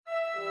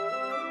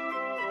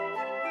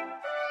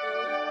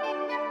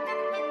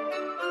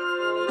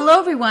Hello,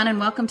 everyone, and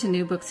welcome to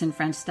New Books in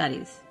French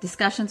Studies,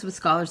 discussions with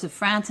scholars of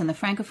France and the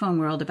Francophone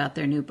world about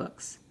their new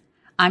books.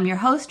 I'm your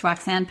host,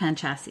 Roxanne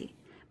Panchasi.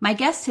 My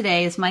guest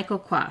today is Michael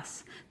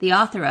Quass, the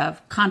author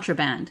of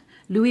Contraband,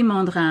 Louis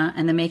Mondrian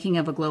and the Making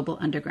of a Global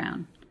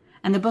Underground.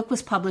 And the book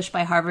was published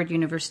by Harvard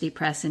University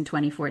Press in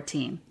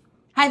 2014.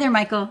 Hi there,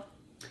 Michael.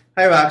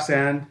 Hi,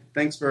 Roxanne.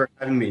 Thanks for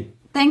having me.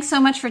 Thanks so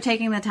much for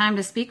taking the time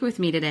to speak with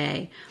me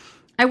today.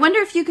 I wonder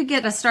if you could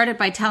get us started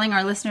by telling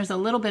our listeners a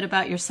little bit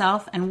about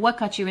yourself and what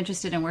got you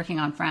interested in working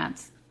on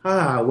France.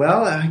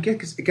 Well, I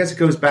guess it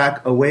goes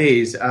back a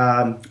ways.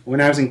 When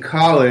I was in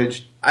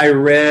college, I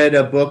read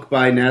a book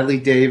by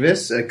Natalie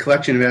Davis, a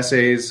collection of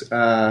essays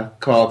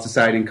called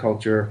Society and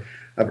Culture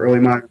of Early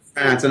Modern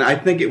France. And I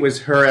think it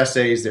was her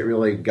essays that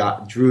really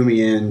drew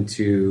me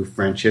into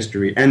French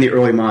history and the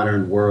early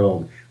modern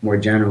world more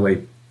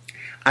generally.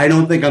 I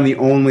don't think I'm the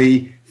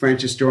only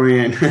French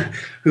historian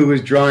who was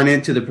drawn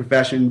into the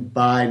profession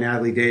by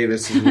Natalie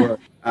Davis's work.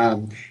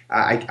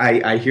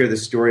 I hear the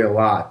story a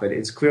lot, but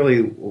it's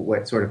clearly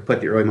what sort of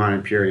put the early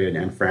modern period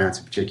and France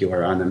in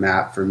particular on the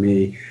map for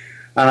me.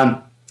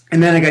 And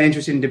then I got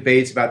interested in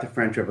debates about the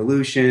French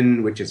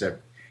Revolution, which is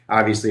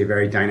obviously a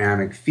very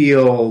dynamic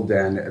field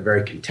and a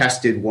very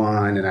contested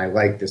one, and I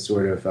like the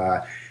sort of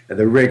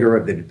the rigor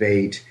of the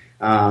debate.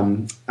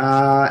 And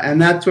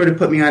that sort of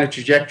put me on a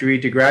trajectory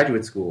to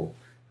graduate school.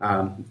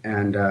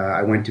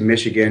 I went to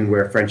Michigan,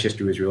 where French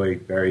history was really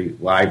very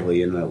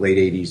lively in the late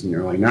 80s and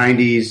early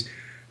 90s.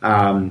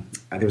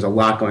 There was a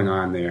lot going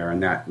on there,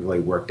 and that really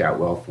worked out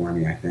well for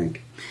me, I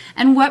think.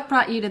 And what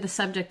brought you to the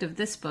subject of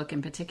this book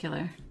in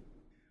particular?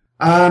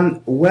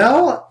 I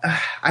wrote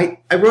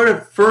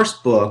a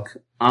first book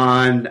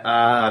on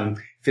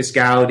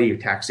fiscality,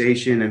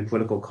 taxation, and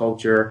political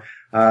culture.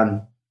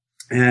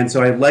 And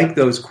so I liked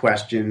those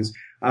questions.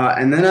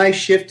 And then I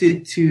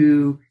shifted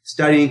to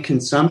studying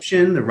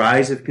consumption, the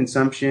rise of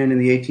consumption in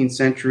the 18th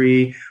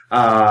century,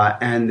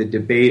 and the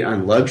debate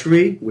on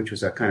luxury, which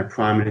was a kind of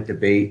prominent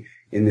debate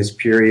in this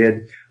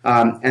period.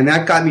 And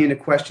that got me into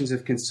questions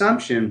of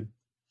consumption.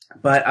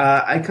 But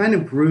I kind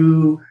of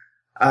grew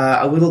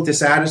a little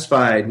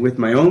dissatisfied with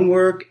my own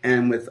work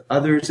and with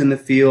others in the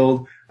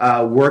field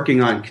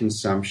working on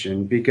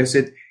consumption, because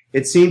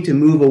it seemed to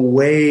move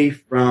away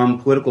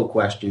from political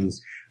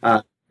questions.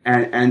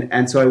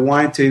 And so I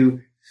wanted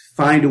to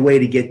find a way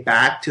to get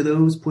back to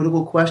those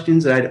political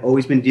questions that I'd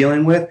always been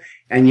dealing with,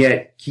 and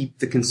yet keep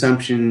the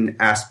consumption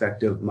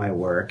aspect of my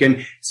work.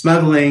 And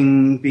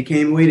smuggling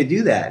became a way to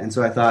do that. And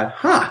so I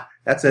thought,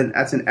 that's an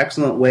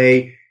excellent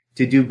way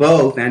to do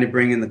both and to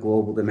bring in the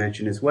global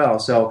dimension as well.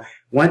 So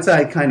once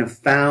I kind of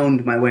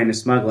found my way into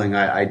smuggling,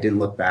 I didn't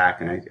look back,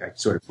 and I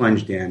sort of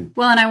plunged in.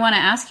 Well, and I want to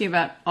ask you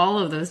about all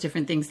of those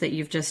different things that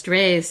you've just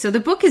raised. So the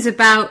book is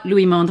about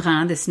Louis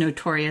Mondrian, this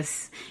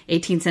notorious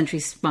 18th century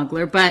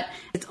smuggler, but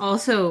it's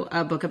also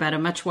a book about a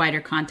much wider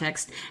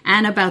context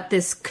and about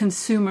this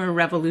consumer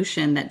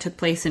revolution that took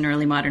place in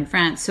early modern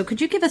France. So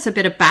could you give us a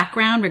bit of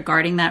background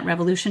regarding that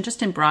revolution,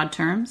 just in broad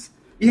terms?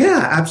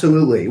 Yeah,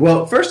 absolutely.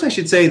 Well, first I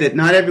should say that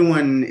not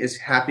everyone is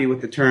happy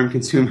with the term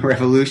consumer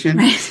revolution.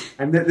 Right.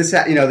 And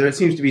there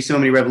seems to be so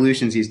many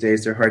revolutions these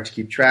days, they're hard to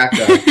keep track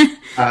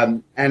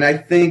of. And I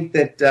think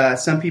that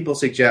some people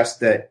suggest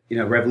that,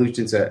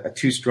 revolution's a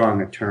too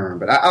strong a term,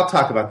 but I'll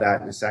talk about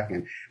that in a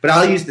second. But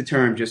I'll use the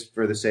term just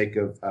for the sake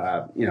of,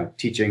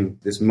 teaching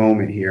this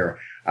moment here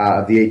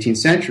of the 18th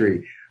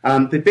century.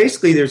 But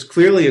basically, there's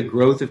clearly a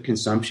growth of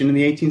consumption in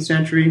the 18th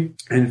century.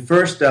 And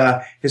first,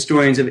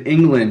 historians of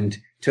England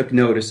took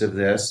notice of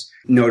this,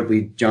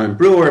 notably John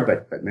Brewer,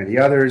 but many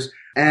others.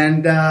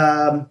 And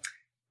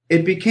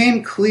it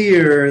became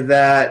clear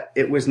that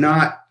it was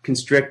not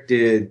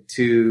constricted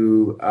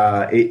to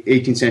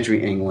 18th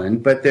century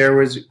England, but there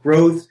was a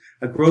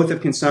growth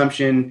of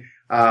consumption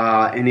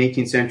in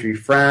 18th century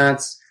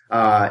France,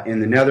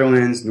 in the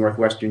Netherlands,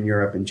 Northwestern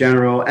Europe in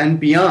general, and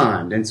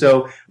beyond. And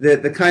so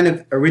the kind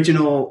of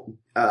original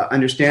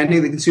understanding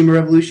of the consumer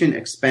revolution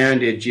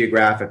expanded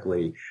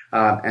geographically.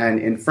 And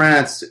in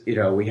France,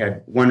 we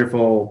had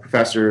wonderful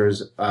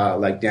professors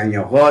like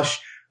Daniel Roche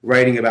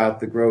writing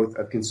about the growth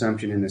of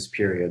consumption in this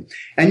period.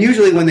 And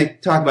usually when they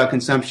talk about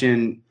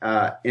consumption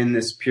in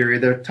this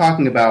period, they're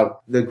talking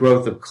about the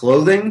growth of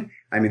clothing.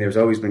 I mean, there's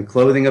always been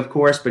clothing, of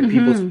course, but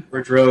people's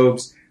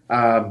wardrobes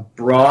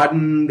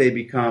broaden, they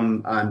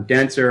become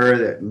denser,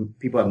 that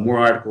people have more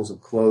articles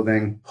of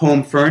clothing.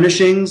 Home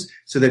furnishings,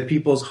 so that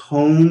people's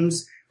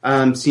homes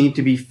seem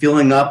to be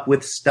filling up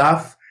with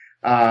stuff.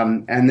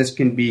 And this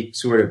can be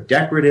sort of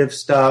decorative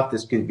stuff.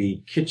 This can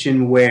be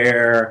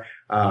kitchenware,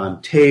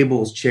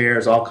 tables,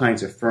 chairs, all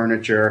kinds of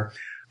furniture.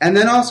 And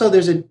then also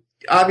there's an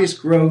obvious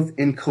growth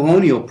in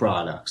colonial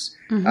products.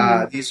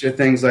 These are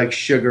things like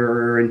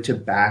sugar and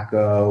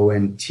tobacco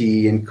and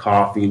tea and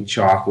coffee and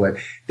chocolate.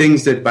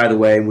 Things that, by the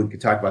way, and we could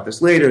talk about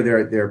this later,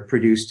 they're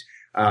produced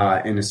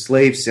in a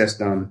slave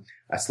system,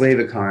 a slave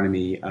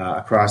economy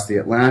across the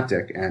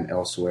Atlantic and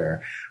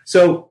elsewhere.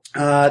 So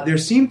there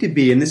seemed to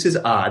be, and this is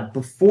odd,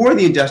 before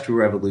the Industrial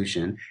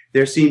Revolution,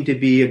 there seemed to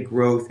be a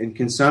growth in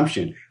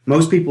consumption.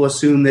 Most people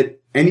assume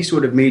that any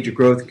sort of major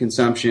growth in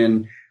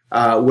consumption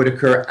would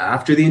occur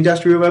after the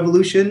Industrial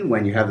Revolution,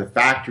 when you have the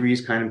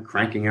factories kind of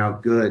cranking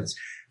out goods.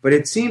 But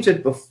it seems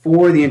that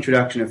before the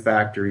introduction of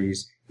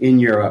factories in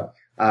Europe,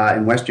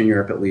 in Western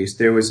Europe at least,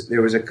 there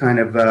was a kind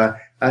of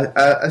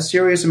a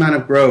serious amount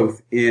of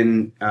growth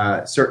in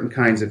certain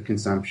kinds of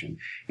consumption.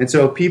 And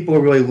so people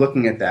are really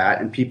looking at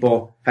that, and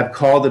people have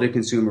called it a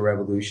consumer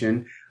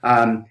revolution.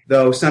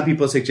 Though some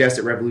people suggest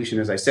that revolution,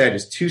 as I said,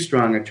 is too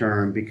strong a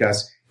term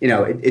because,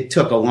 it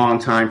took a long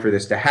time for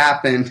this to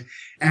happen.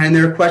 And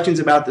there are questions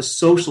about the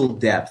social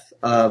depth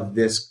of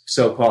this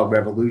so-called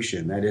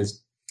revolution. That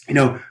is,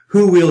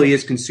 who really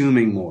is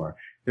consuming more?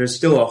 There's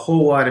still a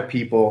whole lot of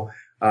people,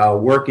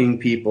 working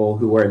people,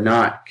 who are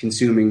not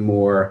consuming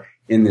more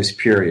in this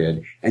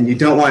period. And you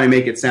don't want to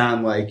make it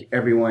sound like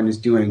everyone is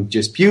doing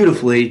just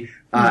beautifully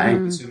and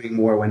consuming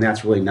more when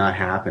that's really not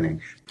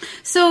happening.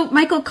 So,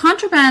 Michael,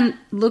 Contraband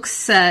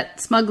looks at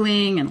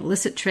smuggling and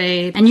illicit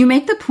trade, and you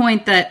make the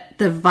point that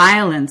the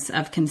violence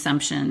of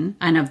consumption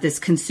and of this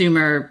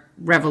consumer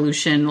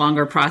revolution,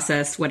 longer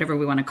process, whatever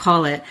we want to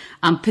call it,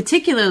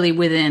 particularly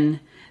within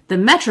the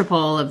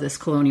metropole of this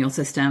colonial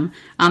system,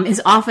 is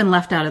often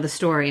left out of the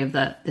story of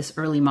this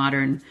early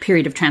modern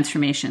period of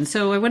transformation.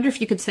 So I wonder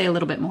if you could say a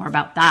little bit more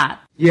about that.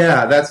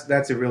 Yeah,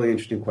 that's a really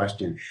interesting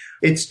question.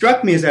 It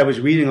struck me as I was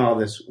reading all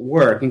this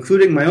work,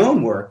 including my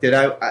own work,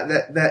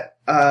 that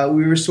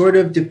we were sort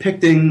of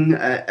depicting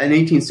an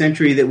 18th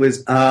century that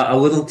was a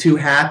little too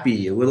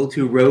happy, a little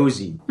too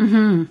rosy,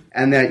 and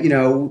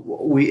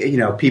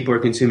that people are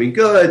consuming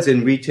goods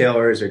and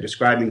retailers are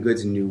describing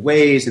goods in new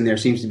ways, and there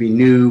seems to be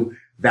new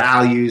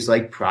values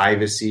like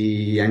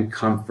privacy and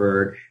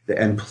comfort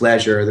and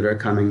pleasure that are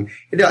coming.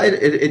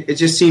 It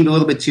just seemed a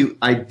little bit too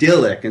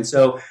idyllic. And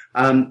so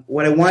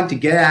what I wanted to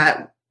get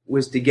at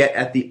was to get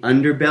at the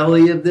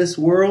underbelly of this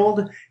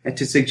world and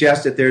to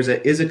suggest that there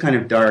is a kind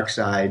of dark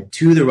side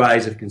to the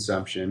rise of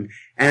consumption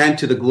and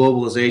to the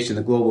globalization,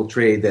 the global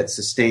trade that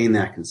sustain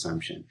that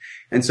consumption.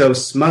 And so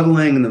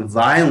smuggling and the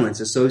violence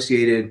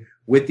associated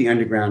with the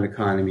underground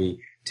economy,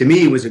 to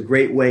me, was a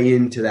great way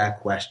into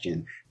that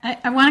question.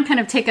 I want to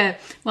kind of take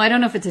I don't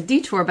know if it's a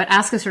detour, but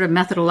ask a sort of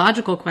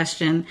methodological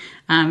question,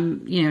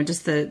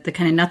 just the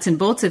kind of nuts and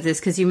bolts of this,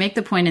 because you make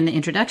the point in the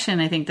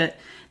introduction, I think,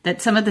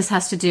 that some of this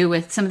has to do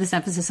with, some of this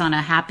emphasis on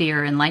a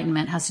happier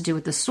enlightenment has to do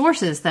with the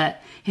sources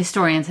that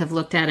historians have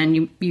looked at.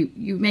 And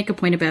you make a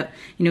point about,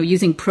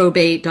 using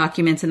probate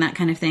documents and that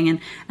kind of thing.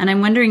 And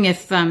I'm wondering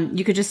if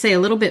you could just say a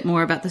little bit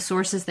more about the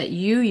sources that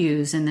you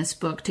use in this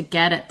book to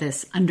get at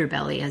this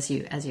underbelly, as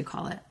you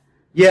call it.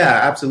 Yeah,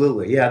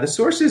 absolutely. Yeah, the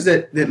sources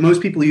that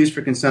most people use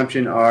for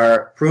consumption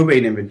are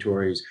probate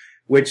inventories,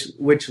 which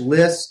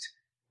list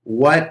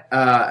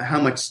how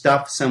much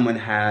stuff someone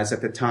has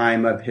at the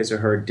time of his or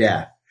her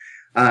death.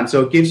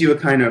 So it gives you a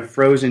kind of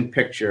frozen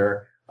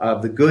picture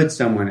of the goods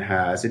someone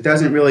has. It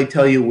doesn't really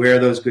tell you where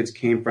those goods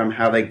came from,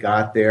 how they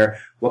got there,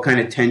 what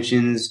kind of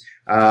tensions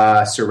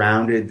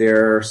surrounded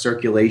their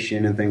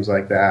circulation and things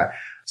like that.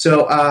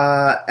 So,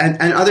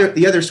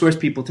 the other source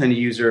people tend to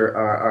use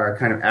are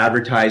kind of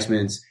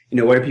advertisements.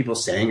 What are people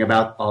saying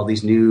about all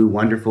these new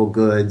wonderful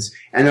goods?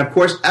 And of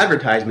course,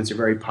 advertisements are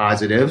very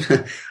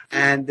positive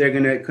and they're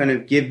going to kind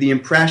of give the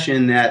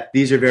impression that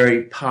these are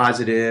very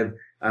positive,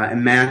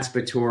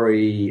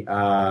 emancipatory,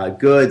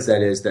 goods.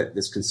 That is, that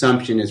this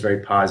consumption is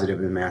very positive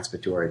and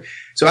emancipatory.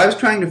 So I was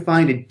trying to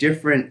find a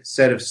different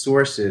set of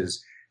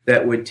sources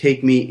that would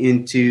take me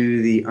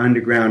into the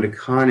underground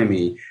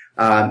economy,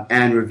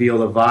 and reveal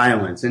the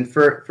violence. And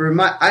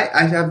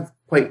I have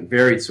quite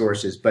varied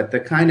sources, but the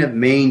kind of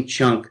main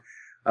chunk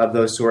of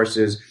those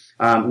sources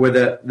were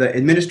the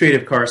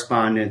administrative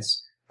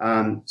correspondence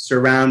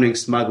surrounding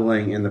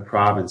smuggling in the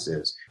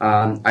provinces.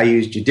 I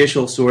used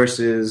judicial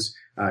sources,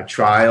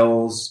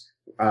 trials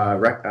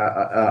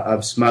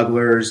of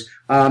smugglers,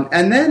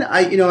 and then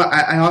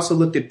I also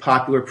looked at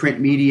popular print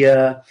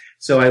media.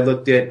 So I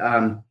looked at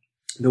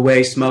the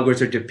way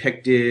smugglers are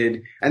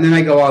depicted. And then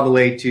I go all the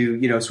way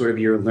to, sort of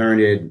your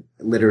learned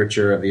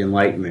literature of the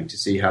Enlightenment to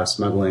see how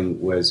smuggling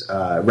was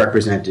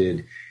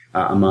represented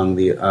among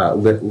the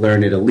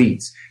learned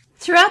elites.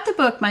 Throughout the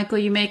book, Michael,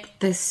 you make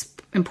this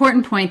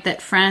important point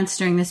that France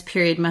during this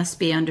period must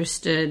be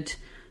understood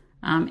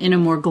in a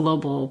more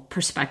global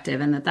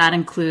perspective, and that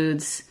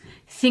includes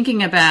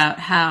thinking about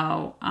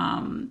how,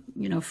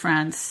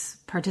 France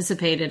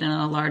participated in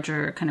a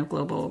larger kind of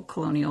global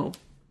colonial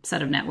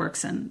set of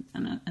networks and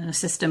a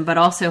system, but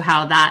also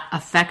how that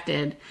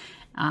affected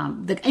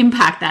the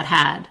impact that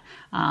had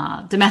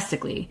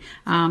domestically.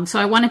 So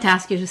I wanted to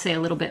ask you to say a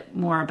little bit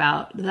more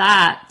about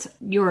that.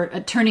 You're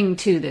turning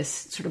to this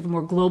sort of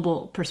more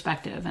global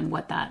perspective and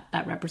what that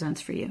represents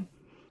for you.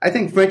 I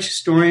think French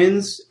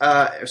historians,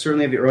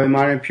 certainly of the early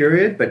modern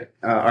period, but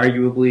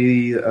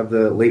arguably of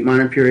the late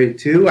modern period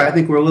too, I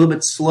think we're a little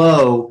bit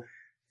slow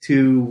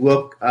to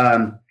look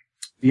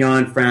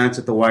beyond France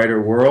at the wider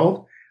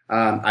world.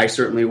 I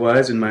certainly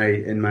was in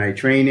my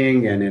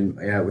training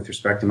and with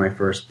respect to my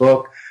first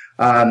book.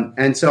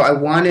 And so I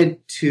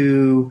wanted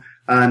to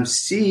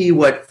see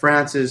what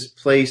France's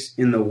place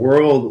in the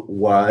world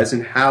was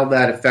and how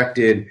that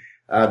affected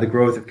the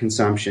growth of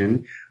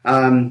consumption.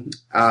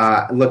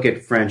 Look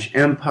at French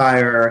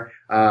Empire,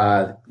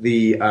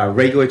 the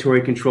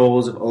regulatory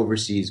controls of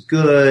overseas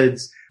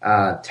goods,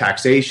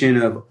 taxation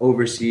of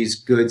overseas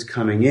goods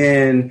coming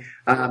in.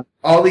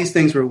 All these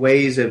things were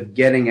ways of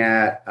getting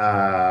at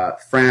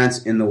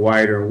France in the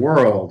wider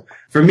world.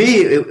 For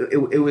me,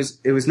 it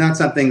was not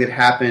something that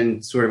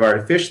happened sort of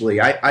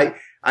artificially.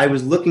 I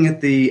was looking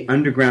at the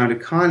underground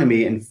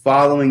economy and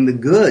following the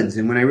goods.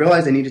 And when I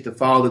realized I needed to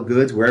follow the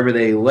goods wherever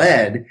they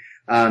led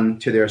to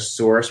their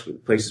source,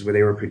 places where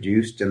they were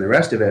produced and the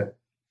rest of it,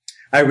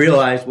 I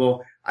realized,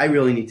 well, I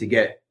really need to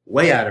get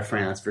way out of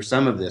France for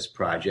some of this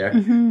project.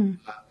 Mm-hmm.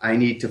 I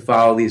need to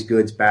follow these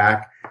goods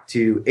back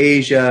to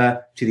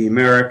Asia, to the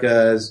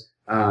Americas,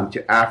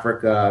 to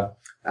Africa.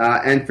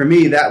 And for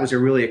me, that was a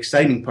really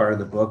exciting part of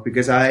the book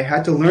because I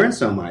had to learn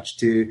so much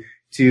to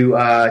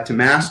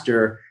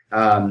master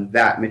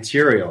that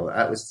material.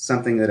 That was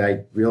something that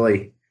I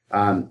really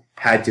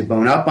had to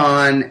bone up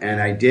on,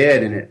 and I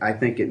did, and I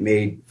think it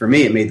made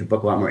the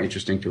book a lot more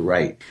interesting to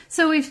write.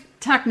 So we've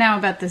talked now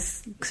about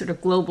this sort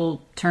of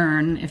global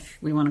turn, if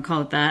we want to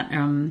call it that.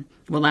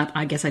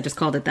 I guess I just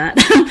called it that.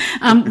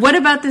 What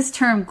about this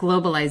term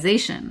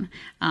globalization?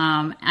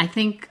 I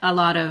think a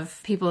lot of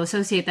people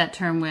associate that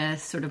term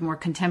with sort of more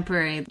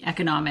contemporary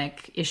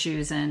economic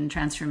issues and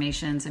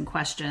transformations and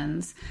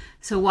questions.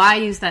 So why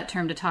use that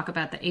term to talk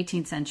about the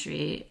 18th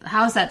century?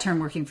 How is that term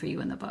working for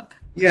you in the book?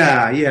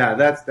 Yeah,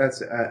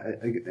 that's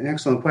an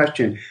excellent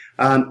question.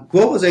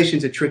 Globalization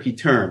is a tricky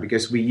term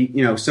because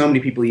so many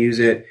people use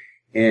it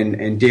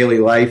in daily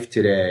life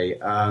today.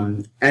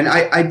 And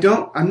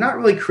I'm not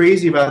really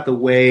crazy about the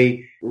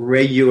way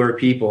regular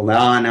people,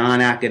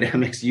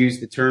 non-academics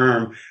use the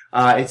term.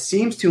 It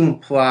seems to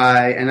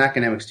imply, and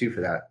academics too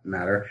for that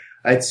matter,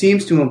 it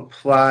seems to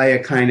imply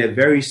a kind of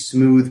very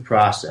smooth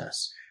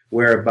process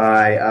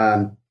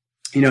whereby,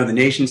 the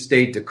nation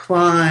state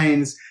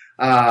declines,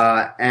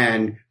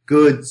 and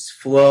goods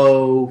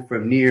flow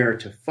from near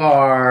to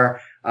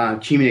far,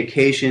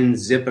 communications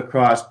zip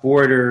across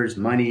borders,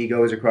 money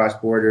goes across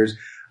borders.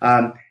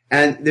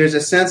 And there's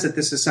a sense that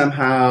this is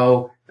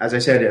somehow, as I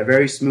said, a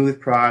very smooth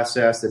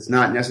process that's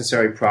not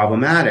necessarily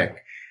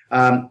problematic.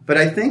 But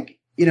I think,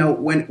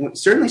 when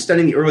certainly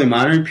studying the early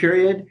modern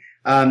period,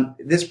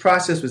 this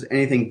process was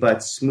anything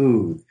but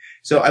smooth.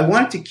 So I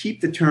wanted to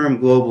keep the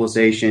term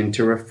globalization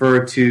to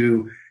refer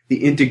to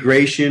the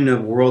integration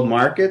of world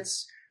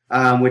markets,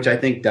 which I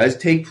think does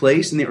take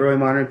place in the early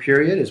modern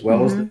period as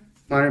well as the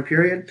modern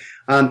period.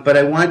 But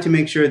I wanted to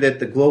make sure that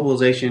the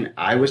globalization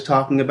I was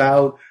talking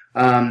about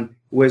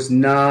was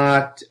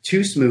not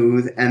too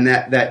smooth and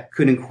that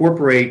could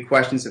incorporate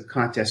questions of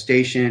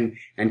contestation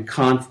and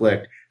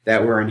conflict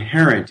that were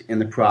inherent in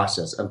the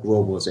process of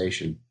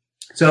globalization.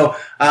 So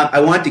I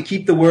wanted to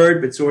keep the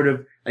word but sort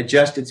of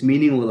adjust its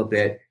meaning a little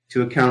bit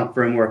to account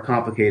for a more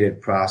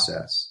complicated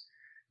process.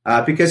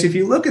 Because if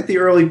you look at the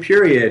early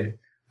period,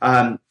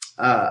 what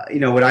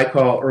I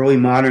call early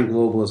modern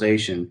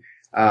globalization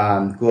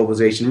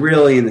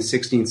really in the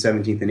 16th,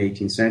 17th, and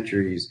 18th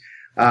centuries,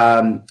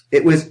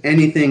 it was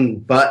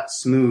anything but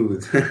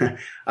smooth.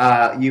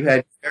 You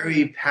had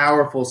very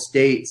powerful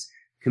states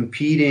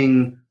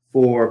competing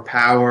for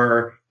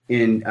power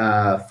in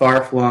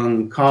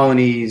far-flung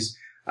colonies,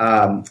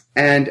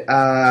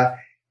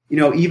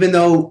 even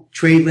though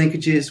trade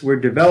linkages were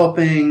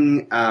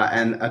developing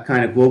and a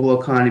kind of global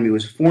economy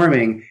was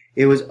forming,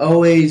 it was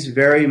always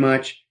very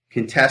much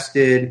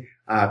contested,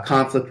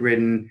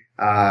 conflict-ridden,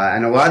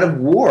 and a lot of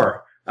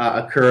war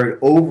occurred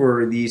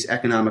over these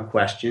economic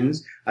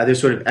questions. There's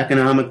sort of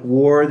economic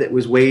war that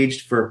was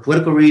waged for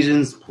political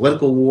reasons,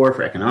 political war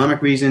for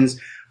economic reasons,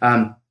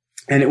 and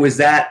it was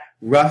that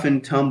rough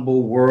and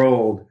tumble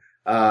world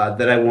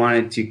that I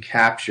wanted to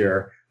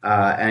capture.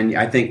 And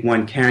I think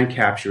one can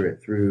capture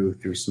it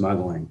through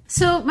smuggling.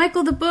 So,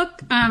 Michael, the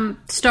book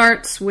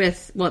starts in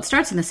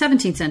the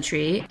 17th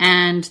century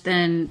and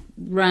then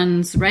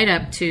runs right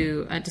up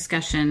to a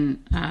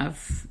discussion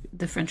of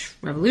the French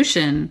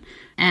Revolution.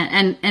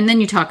 And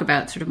then you talk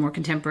about sort of more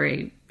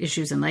contemporary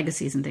issues and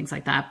legacies and things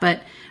like that.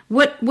 But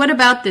what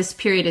about this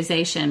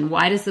periodization?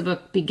 Why does the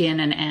book begin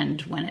and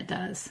end when it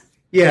does?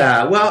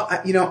 Yeah, well,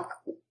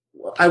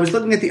 I was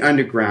looking at the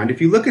underground.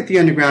 If you look at the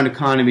underground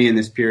economy in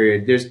this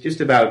period, there's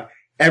just about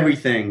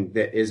everything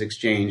that is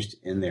exchanged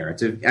in there.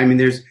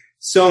 There's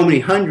so many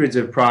hundreds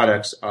of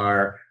products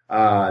are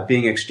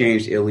being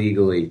exchanged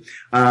illegally.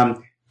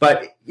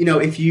 But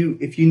if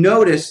you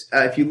notice,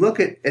 if you look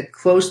at it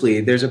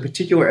closely, there's a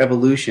particular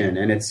evolution,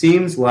 and it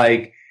seems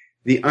like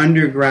the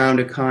underground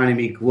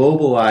economy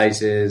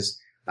globalizes.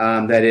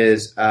 That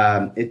is,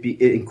 it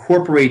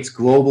incorporates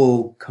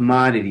global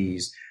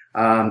commodities.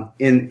 In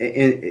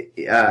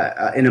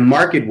a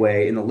marked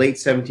way in the late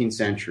 17th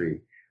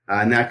century.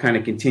 And that kind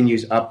of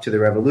continues up to the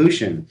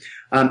Revolution.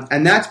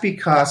 And that's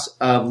because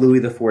of Louis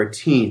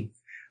XIV.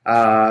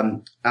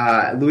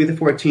 Louis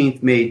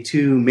XIV made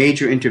two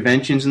major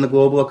interventions in the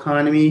global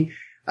economy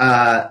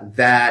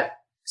that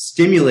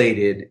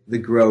stimulated the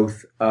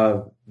growth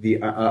of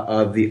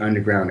the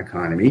underground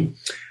economy.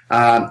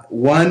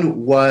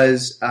 One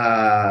was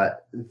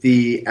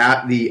the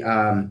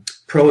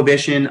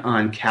prohibition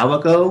on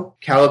calico.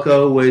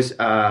 Calico was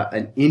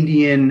an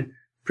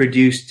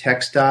Indian-produced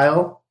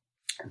textile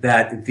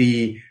that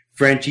the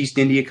French East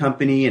India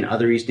Company and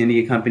other East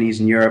India companies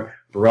in Europe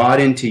brought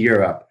into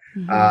Europe.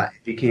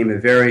 It became a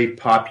very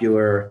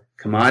popular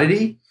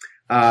commodity,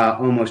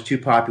 almost too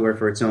popular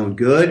for its own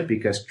good,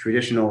 because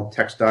traditional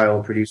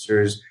textile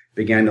producers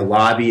began to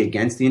lobby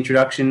against the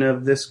introduction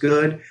of this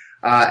good.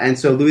 And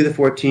so Louis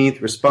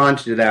XIV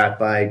responded to that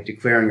by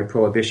declaring a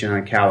prohibition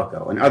on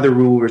calico. And other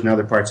rulers in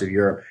other parts of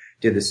Europe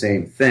did the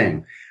same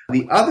thing.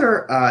 The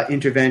other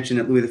intervention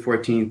that Louis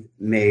XIV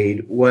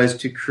made was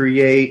to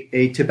create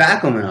a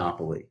tobacco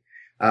monopoly.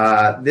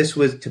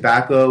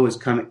 Tobacco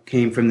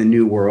came from the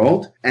New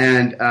World,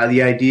 and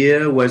the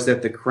idea was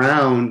that the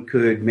crown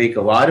could make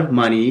a lot of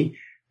money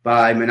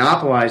by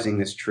monopolizing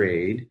this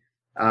trade,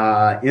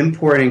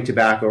 importing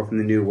tobacco from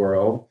the New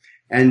World,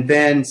 and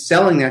then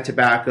selling that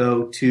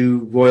tobacco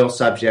to royal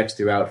subjects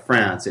throughout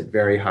France at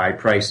very high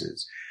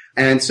prices.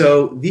 And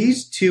so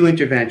these two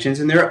interventions,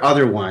 and there are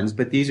other ones,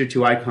 but these are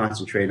two I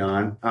concentrate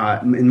on,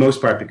 in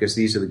most part because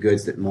these are the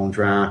goods that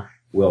Mondrian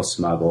will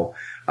smuggle.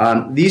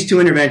 These two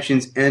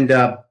interventions end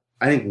up,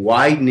 I think,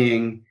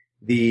 widening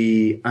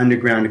the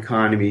underground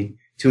economy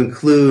to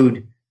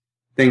include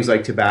things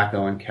like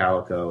tobacco and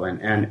calico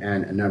and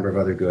a number of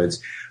other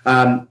goods.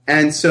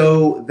 And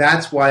so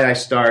that's why I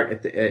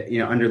start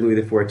under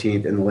Louis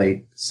XIV in the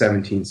late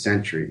 17th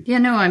century. Yeah,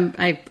 no,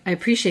 I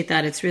appreciate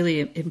that. It's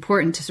really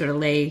important to sort of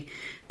lay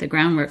the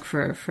groundwork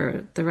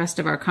for the rest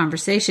of our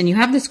conversation. You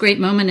have this great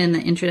moment in the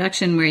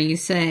introduction where you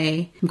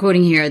say, I'm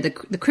quoting here, the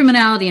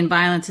criminality and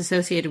violence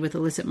associated with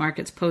illicit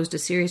markets posed a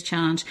serious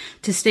challenge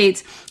to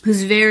states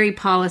whose very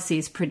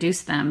policies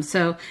produce them.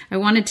 So I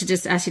wanted to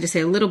just ask you to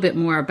say a little bit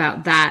more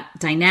about that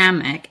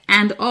dynamic,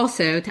 and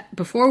also,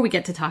 before we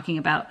get to talking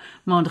about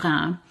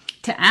Mondrian,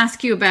 to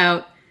ask you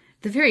about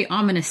the very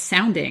ominous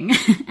sounding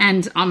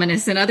and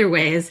ominous in other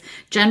ways,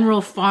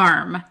 General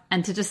Farm,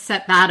 and to just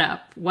set that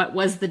up. What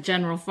was the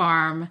General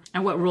Farm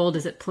and what role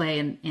does it play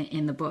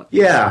in the book?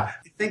 Yeah,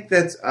 I think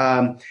that's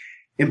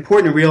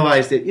important to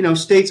realize that,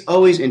 states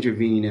always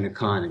intervene in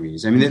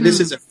economies. I mean, this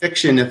is a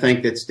fiction to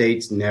think that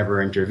states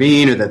never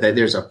intervene or that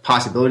there's a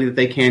possibility that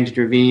they can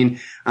intervene,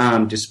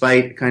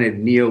 despite kind of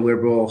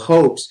neoliberal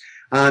hopes.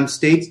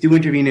 States do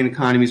intervene in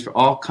economies for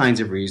all kinds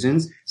of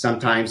reasons.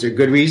 Sometimes they're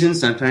good reasons,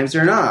 sometimes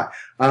they're not.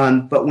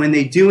 But when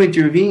they do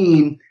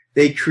intervene,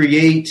 they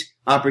create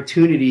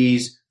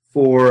opportunities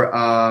for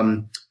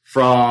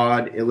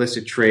fraud,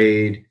 illicit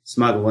trade,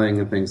 smuggling,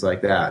 and things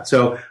like that.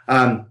 So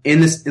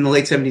in the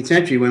late 17th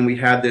century, when we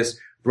have this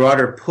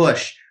broader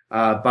push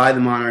by the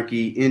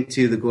monarchy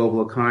into the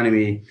global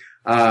economy,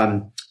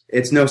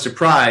 it's no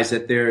surprise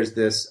that there's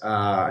this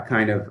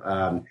kind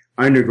of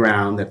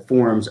underground that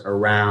forms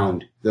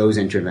around those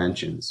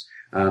interventions.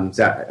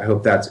 So I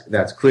hope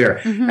that's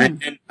clear.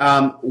 Mm-hmm.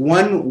 And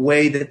one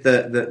way that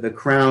the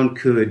crown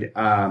could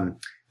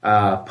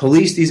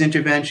police these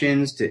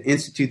interventions, to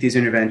institute these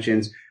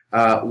interventions,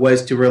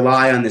 was to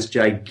rely on this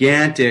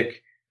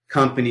gigantic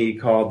company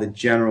called the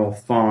General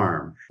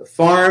Farm. A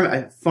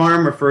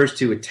farm refers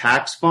to a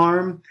tax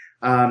farm.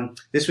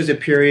 This was a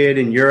period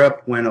in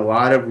Europe when a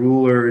lot of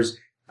rulers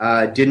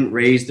didn't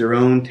raise their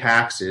own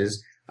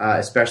taxes,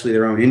 especially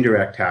their own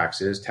indirect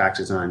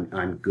taxes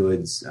on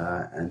goods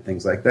and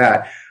things like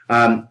that.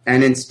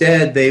 And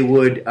instead, they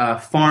would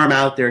farm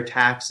out their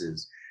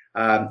taxes.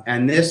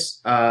 And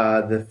this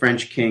the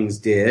French kings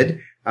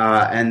did.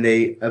 And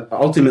they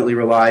ultimately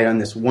relied on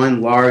this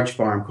one large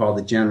farm called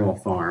the General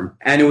Farm.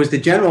 And it was the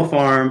General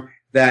Farm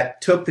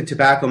that took the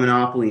tobacco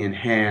monopoly in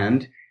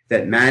hand,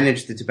 that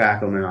managed the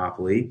tobacco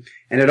monopoly,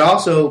 and it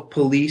also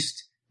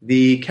policed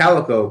the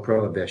calico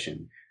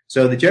prohibition.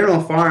 So the General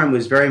Farm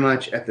was very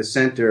much at the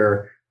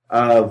center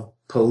of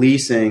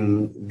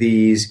policing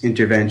these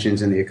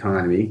interventions in the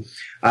economy.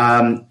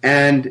 And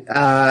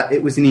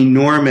it was an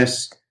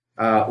enormous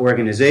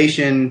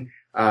organization.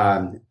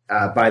 By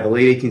the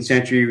late 18th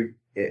century,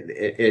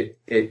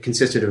 it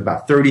consisted of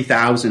about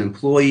 30,000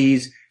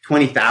 employees,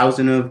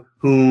 20,000 of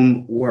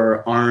whom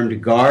were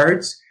armed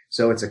guards.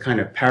 So it's a kind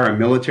of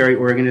paramilitary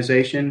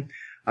organization.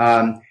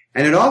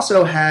 And it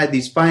also had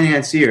these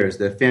financiers,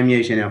 the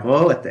fermiers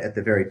généraux at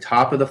the very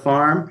top of the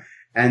farm.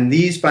 And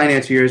these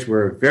financiers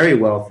were very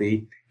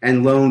wealthy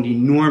and loaned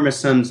enormous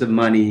sums of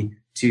money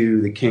to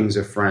the kings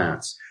of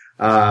France.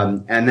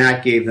 And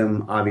that gave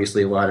them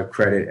obviously a lot of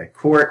credit at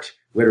court,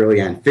 literally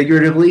and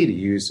figuratively, to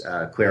use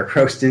Claire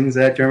Croston's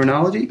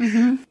terminology.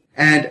 Mm-hmm.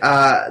 And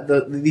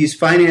these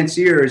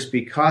financiers,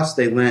 because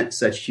they lent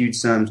such huge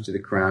sums to the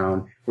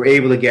crown, were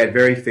able to get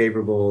very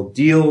favorable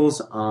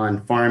deals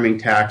on farming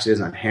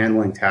taxes, on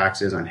handling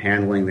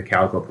the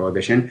calico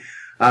prohibition.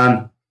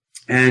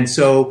 And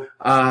so,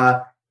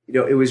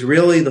 it was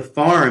really the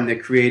farm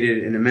that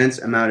created an immense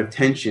amount of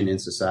tension in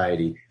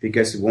society,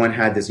 because one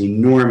had this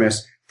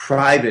enormous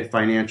private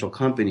financial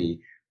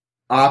company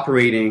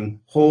operating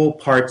whole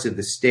parts of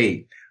the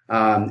state.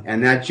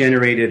 And that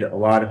generated a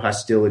lot of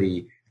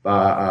hostility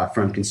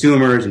from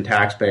consumers and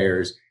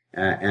taxpayers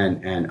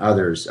and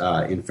others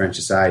in French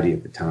society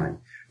at the time.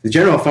 The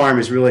General Farm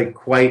is really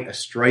quite a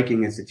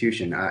striking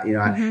institution.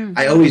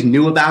 I always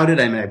knew about it.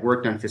 I mean, I've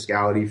worked on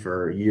fiscality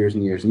for years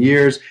and years and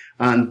years,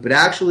 but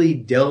actually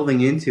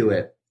delving into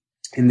it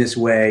in this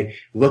way,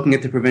 looking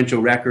at the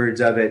provincial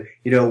records of it,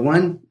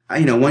 one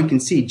can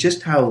see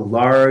just how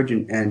large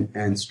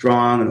and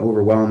strong and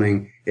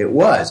overwhelming it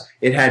was.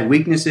 It had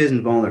weaknesses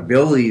and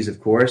vulnerabilities,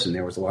 of course, and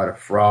there was a lot of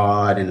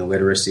fraud and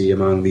illiteracy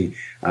among the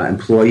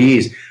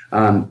employees.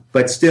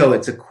 But still,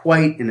 it's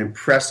quite an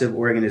impressive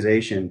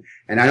organization.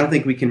 And I don't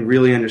think we can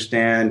really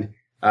understand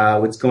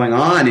what's going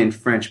on in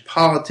French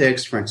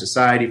politics, French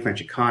society,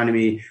 French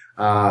economy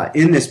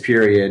in this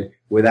period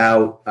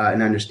without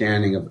an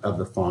understanding of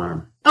the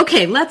farm.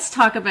 Okay, let's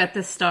talk about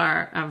the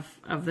star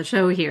of the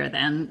show here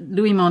then,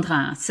 Louis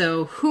Mondrian.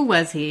 So who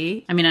was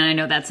he? I mean, I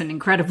know that's an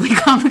incredibly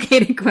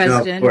complicated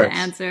question to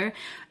answer.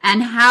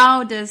 And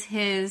how does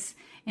his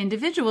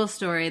individual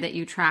story that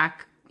you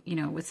track,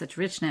 with such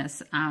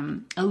richness,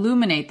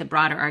 illuminate the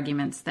broader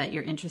arguments that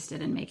you're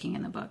interested in making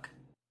in the book?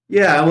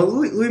 Yeah, well,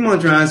 Louis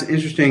Mondrian is an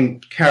interesting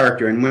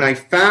character. And when I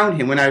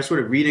found him, when I was sort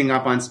of reading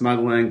up on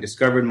smuggling,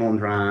 discovered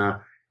Mondrian,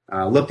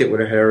 looked at what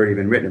had already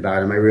been written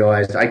about him, I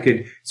realized I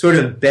could sort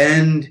of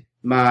bend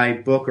my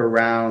book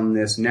around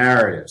this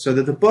narrative. So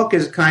that the book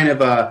is kind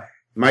of a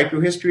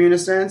microhistory in a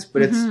sense,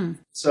 but it's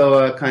so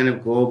a kind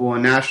of global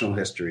and national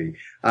history.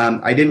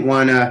 I didn't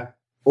want to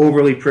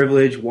overly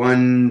privilege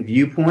one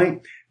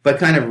viewpoint, but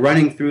kind of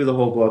running through the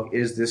whole book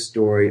is this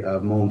story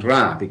of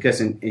Mondrian, because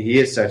he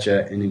is such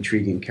an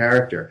intriguing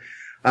character.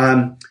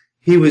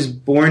 He was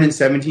born in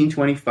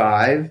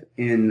 1725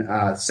 in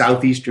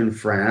southeastern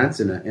France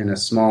in a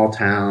small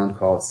town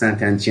called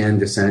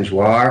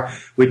Saint-Étienne-de-Saint-Joire,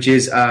 which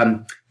is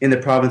in the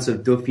province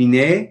of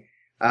Dauphiné.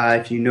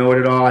 If you know it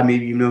at all,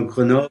 maybe you know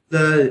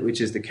Grenoble,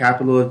 which is the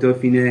capital of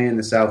Dauphiné in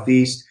the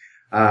southeast.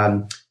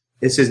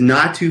 This is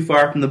not too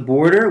far from the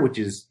border, which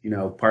is,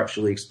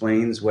 partially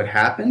explains what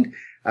happened.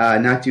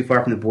 Not too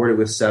far from the border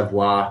with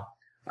Savoie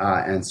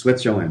and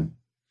Switzerland.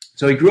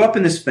 So he grew up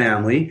in this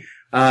family.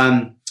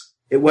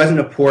 It wasn't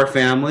a poor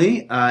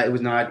family. It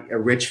was not a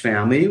rich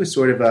family. It was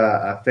sort of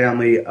a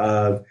family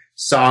of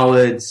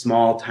solid,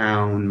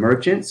 small-town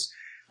merchants.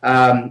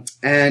 And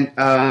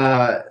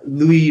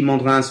Louis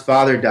Mondrian's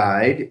father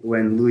died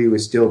when Louis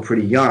was still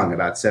pretty young,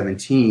 about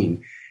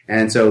 17.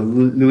 And so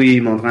Louis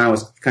Mondrian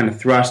was kind of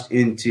thrust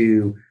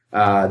into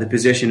the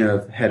position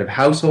of head of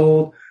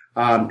household.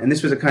 And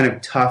this was a kind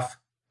of tough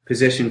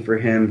position for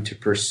him to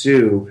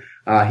pursue.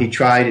 He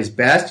tried his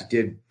best. He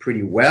did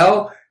pretty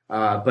well,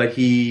 but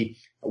he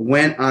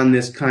went on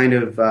this kind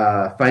of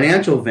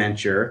financial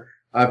venture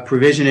of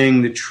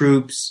provisioning the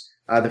troops,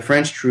 the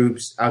French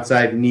troops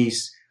outside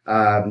Nice,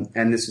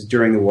 and this is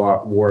during the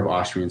War of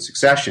Austrian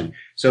Succession.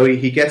 So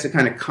he gets a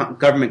kind of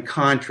government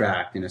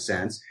contract, in a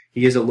sense.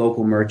 He is a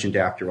local merchant,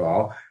 after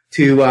all,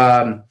 to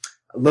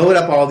load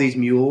up all these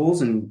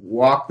mules and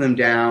walk them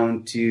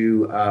down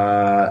to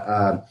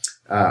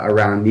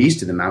around Nice,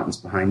 to the mountains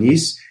behind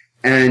Nice,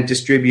 and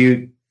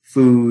distribute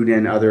food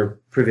and other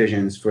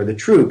provisions for the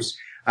troops.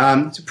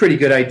 It's a pretty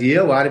good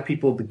idea. A lot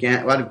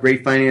of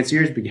great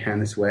financiers began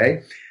this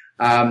way.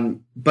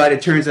 But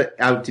it turns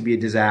out to be a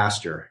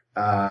disaster.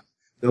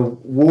 The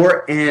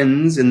war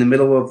ends in the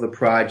middle of the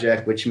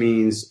project, which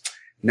means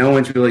no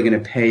one's really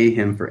going to pay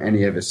him for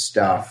any of his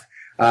stuff.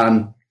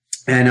 And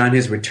on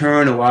his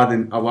return, a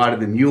lot of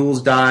the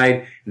mules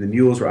died, and the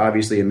mules were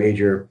obviously a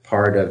major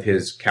part of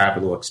his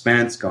capital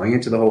expense going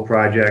into the whole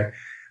project.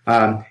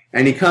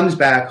 And he comes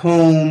back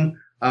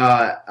home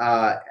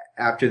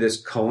after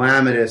this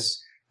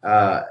calamitous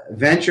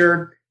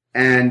venture,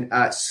 and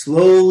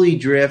slowly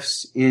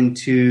drifts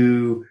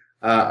into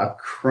a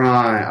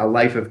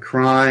life of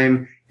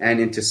crime and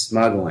into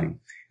smuggling.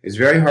 It's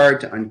very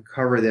hard to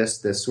uncover this.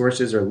 The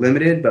sources are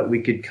limited, but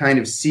we could kind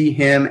of see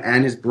him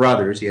and his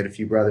brothers. He had a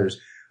few brothers,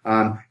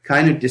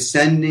 kind of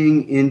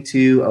descending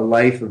into a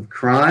life of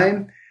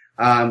crime,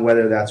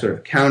 whether that's sort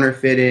of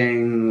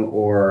counterfeiting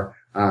or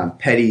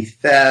petty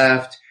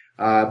theft.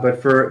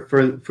 But for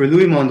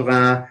Louis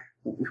Mondrian,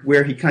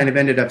 where he kind of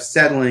ended up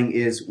settling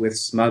is with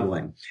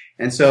smuggling.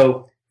 And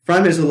so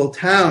from his little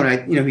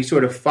town, he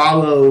sort of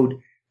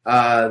followed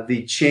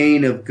the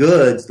chain of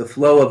goods, the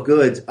flow of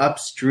goods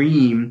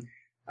upstream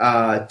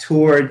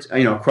towards,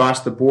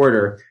 across the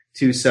border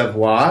to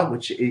Savoie,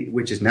 which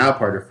is now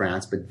part of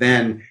France, but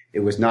then it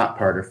was not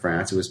part of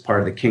France. It was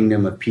part of the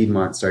Kingdom of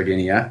Piedmont,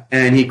 Sardinia.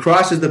 And he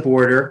crosses the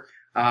border,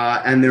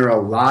 and there are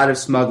a lot of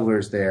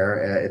smugglers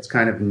there. It's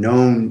kind of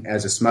known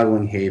as a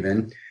smuggling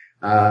haven.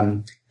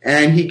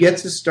 And he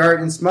gets a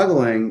start in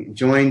smuggling,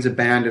 joins a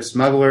band of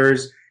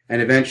smugglers, and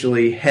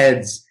eventually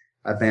heads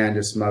a band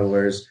of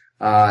smugglers,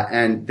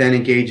 and then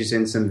engages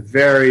in some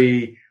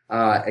very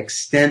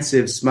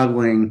extensive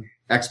smuggling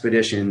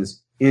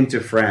expeditions into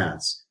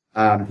France.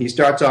 He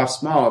starts off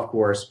small, of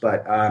course,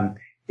 but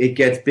it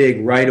gets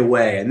big right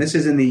away. And this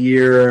is in the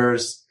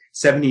years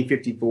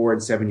 1754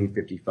 and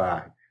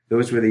 1755.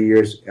 Those were the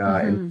years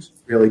in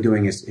really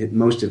doing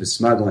most of his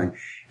smuggling.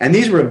 And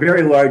these were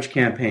very large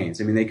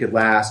campaigns. I mean, they could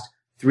last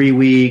 3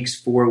 weeks,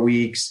 4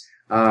 weeks.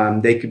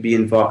 They could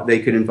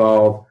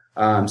involve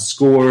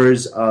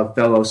scores of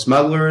fellow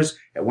smugglers.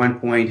 At one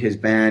point, his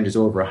band is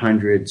over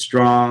 100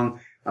 strong.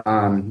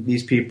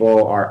 These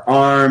people are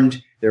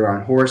armed. They're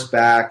on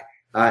horseback.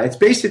 It's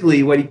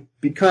basically what he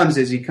becomes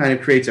is he kind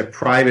of creates a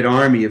private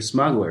army of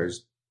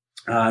smugglers.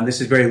 This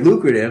is very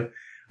lucrative,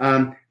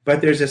 but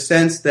there's a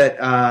sense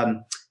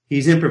that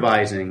he's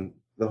improvising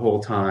the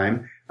whole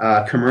time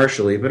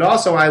commercially, but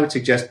also I would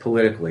suggest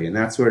politically, and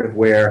that's sort of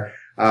where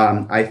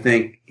I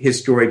think his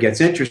story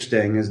gets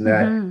interesting, is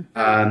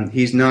that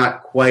he's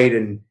not quite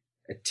a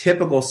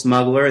typical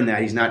smuggler, in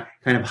that he's not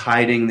kind of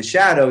hiding the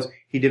shadows.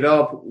 He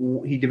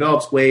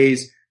develops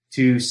ways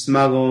to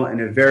smuggle in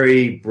a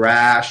very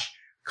brash,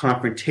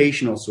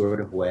 confrontational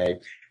sort of way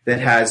that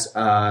has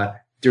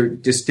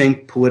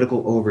distinct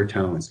political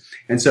overtones.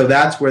 And so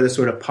that's where the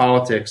sort of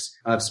politics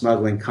of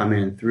smuggling come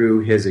in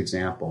through his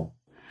example.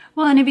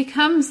 Well, and he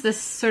becomes this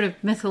sort of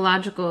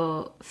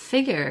mythological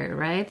figure,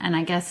 right? And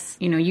I guess,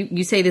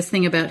 you say this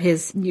thing about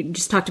you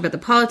just talked about the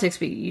politics,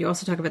 but you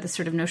also talk about this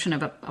sort of notion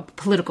of a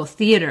political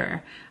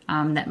theater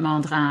that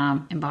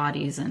Mondrian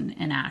embodies and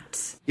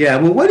enacts. Yeah,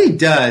 well, what he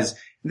does,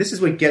 this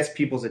is what gets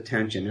people's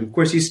attention. And of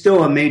course, he's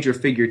still a major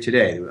figure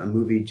today. A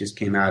movie just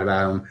came out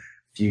about him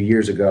a few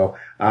years ago.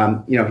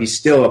 He's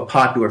still a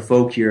popular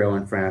folk hero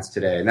in France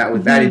today, and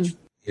that interests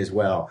me as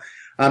well.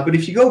 But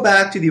if you go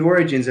back to the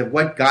origins of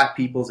what got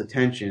people's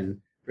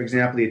attention, for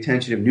example, the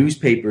attention of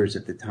newspapers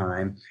at the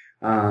time,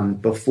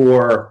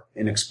 before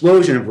an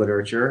explosion of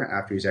literature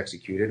after he's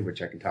executed,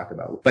 which I can talk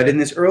about. But in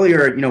this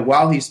earlier,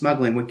 while he's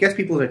smuggling, what gets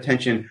people's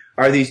attention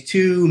are these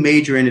two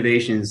major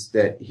innovations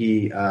that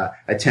he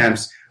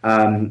attempts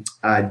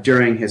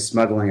during his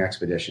smuggling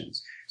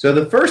expeditions. So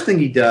the first thing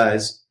he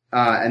does,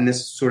 and this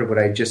is sort of what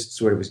I just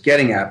sort of was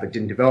getting at but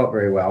didn't develop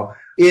very well,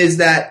 is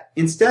that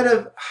instead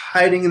of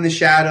hiding in the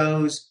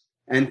shadows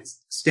and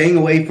staying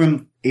away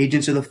from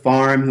agents of the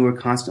farm who are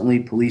constantly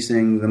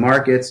policing the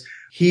markets,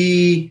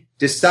 he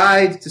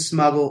decides to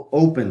smuggle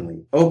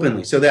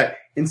openly, so that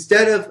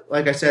instead of,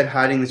 like I said,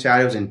 hiding in the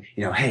shadows and,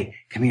 hey,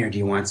 come here, do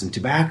you want some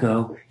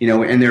tobacco?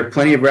 And there are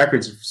plenty of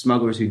records of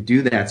smugglers who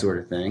do that sort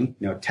of thing,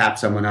 tap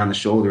someone on the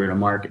shoulder at a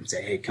market and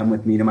say, hey, come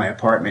with me to my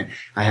apartment.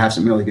 I have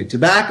some really good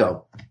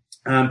tobacco.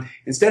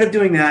 Instead of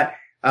doing that,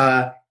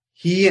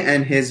 he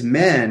and his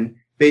men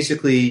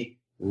basically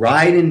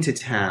ride into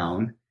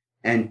town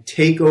and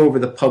take over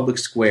the public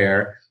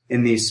square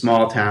in these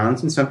small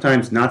towns, and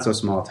sometimes not so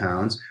small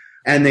towns,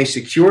 and they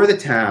secure the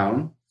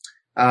town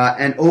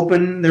and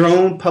open their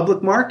own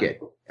public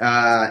market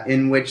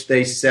in which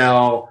they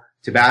sell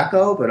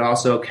tobacco, but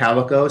also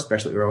calico,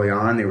 especially early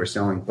on. They were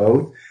selling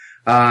both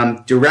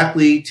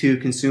directly to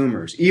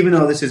consumers, even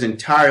though this is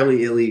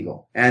entirely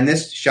illegal. And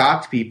this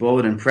shocked people.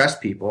 It impressed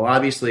people.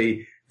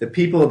 Obviously, the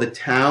people of the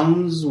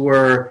towns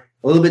were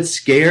a little bit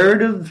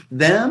scared of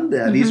them.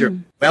 These are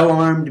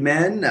well-armed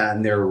men,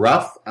 and they're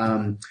rough.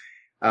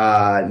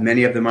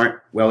 Many of them aren't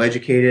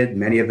well-educated.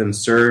 Many of them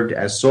served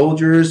as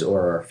soldiers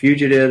or are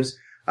fugitives.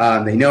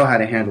 They know how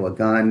to handle a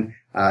gun.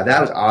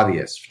 That was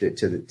obvious to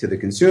the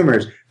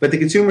consumers. But the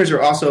consumers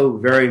are also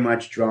very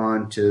much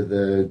drawn to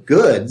the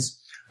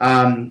goods,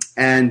 and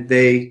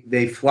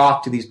they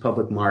flock to these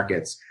public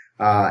markets.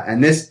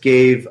 And this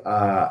gave,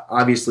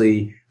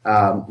 obviously,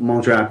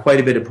 Mondrian quite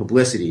a bit of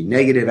publicity,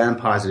 negative and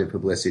positive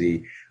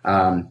publicity.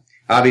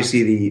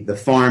 Obviously, the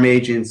farm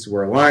agents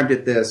were alarmed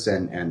at this,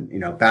 and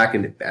back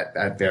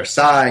at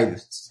Versailles,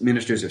 the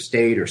ministers of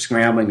state are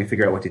scrambling to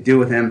figure out what to do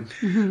with him.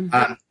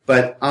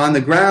 But on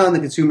the ground, the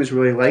consumers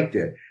really liked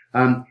it.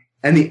 And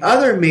the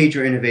other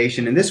major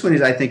innovation, and this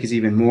one I think is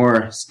even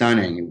more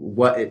stunning.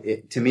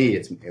 To me,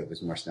 it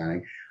was more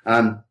stunning.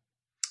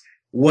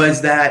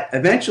 Was that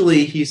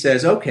eventually he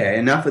says, okay,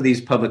 enough of these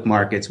public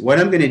markets. What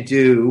I'm going to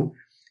do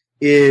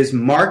is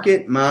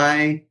market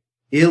my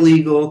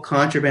illegal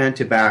contraband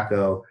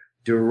tobacco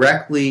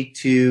directly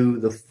to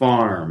the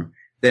farm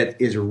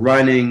that is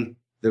running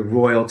the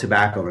royal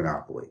tobacco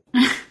monopoly.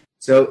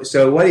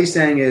 So what he's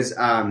saying is,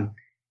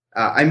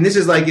 this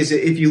is like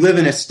if you live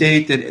in a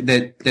state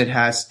that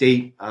has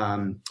state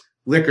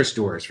liquor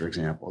stores, for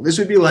example. This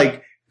would be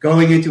like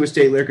going into a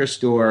state liquor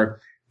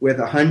store with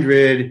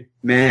 100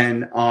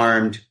 men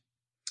armed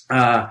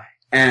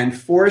and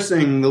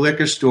forcing the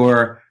liquor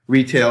store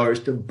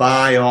retailers to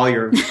buy all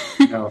your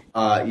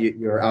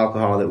your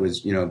alcohol that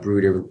was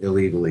brewed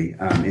illegally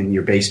in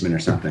your basement or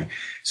something.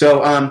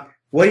 So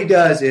what he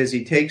does is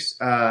he takes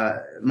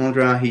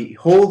Mondrian, he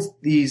holds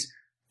these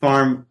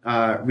farm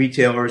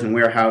retailers and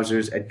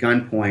warehousers at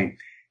gunpoint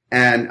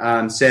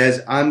and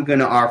says, I'm going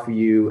to offer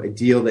you a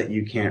deal that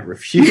you can't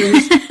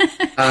refuse.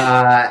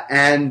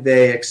 And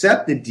they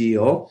accept the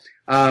deal.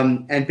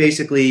 And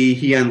basically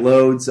he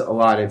unloads a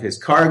lot of his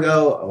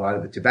cargo, a lot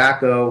of the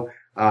tobacco,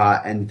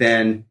 and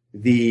then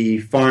the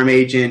farm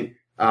agent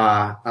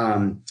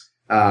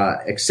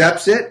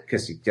accepts it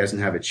because he doesn't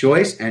have a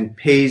choice and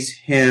pays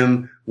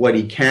him what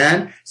he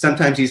can.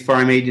 Sometimes these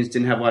farm agents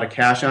didn't have a lot of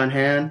cash on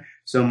hand,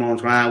 So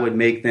Mondrian would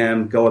make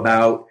them go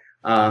about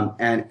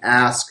and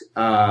ask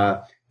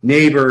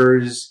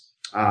neighbors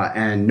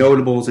and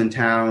notables in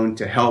town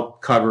to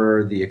help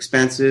cover the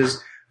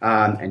expenses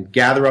and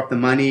gather up the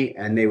money,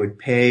 and they would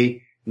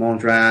pay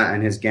Mondrian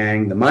and his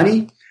gang the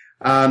money.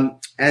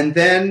 And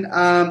then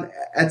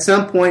at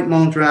some point,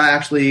 Mondrian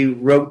actually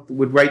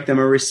would write them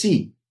a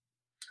receipt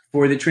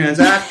for the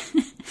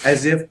transaction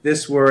as if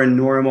this were a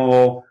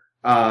normal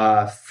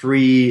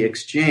free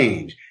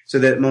exchange. So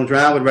that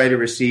Mondrian would write a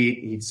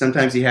receipt.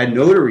 Sometimes he had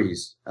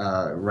notaries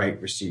write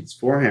receipts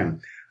for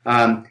him.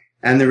 And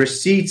the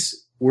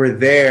receipts were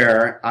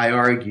there, I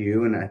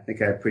argue, and I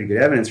think I have pretty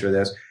good evidence for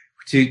this,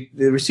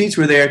 the receipts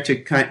were there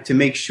to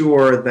make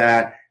sure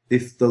that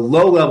the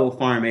low-level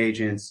farm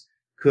agents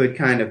could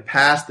kind of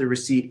pass the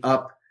receipt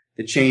up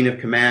the chain of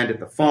command at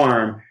the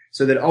farm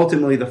so that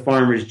ultimately the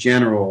farmers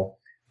general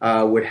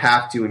would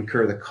have to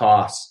incur the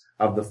costs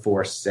of the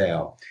forced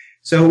sale.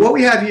 So what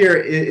we have here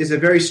is a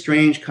very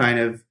strange kind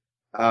of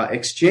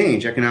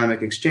exchange,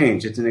 economic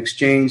exchange. It's an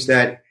exchange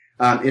that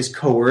is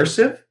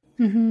coercive,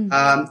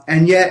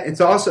 and yet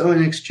it's also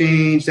an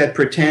exchange that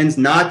pretends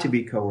not to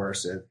be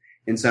coercive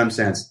in some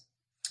sense.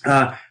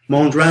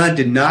 Mondrian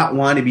did not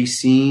want to be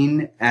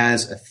seen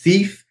as a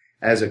thief,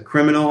 as a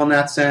criminal in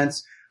that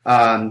sense.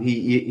 He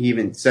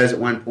even says at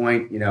one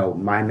point,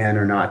 my men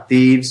are not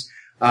thieves.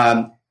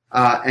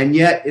 And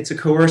yet it's a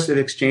coercive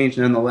exchange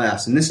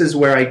nonetheless. And this is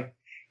where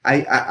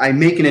I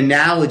make an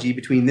analogy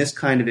between this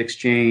kind of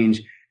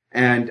exchange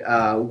and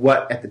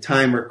what at the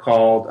time were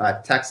called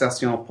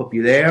taxation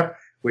populaire,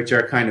 which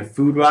are kind of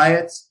food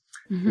riots,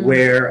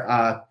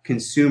 where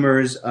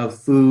consumers of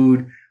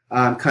food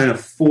kind of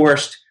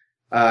forced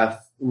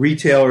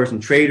retailers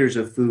and traders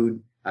of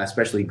food,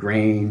 especially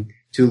grain,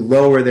 to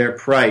lower their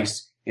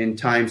price in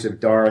times of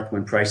dearth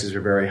when prices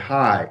are very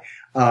high.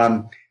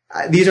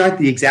 These aren't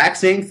the exact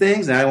same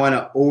things, and I want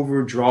to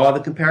overdraw the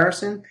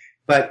comparison,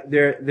 but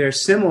they're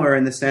similar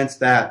in the sense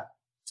that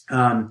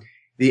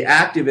the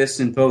activists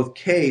in both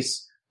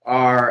cases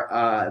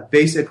are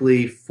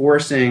basically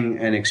forcing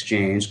an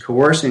exchange,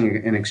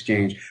 coercing an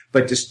exchange,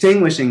 but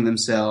distinguishing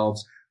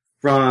themselves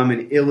from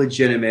an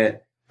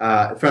illegitimate,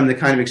 from the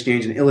kind of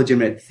exchange an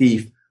illegitimate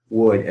thief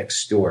would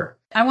extort.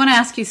 I want to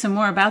ask you some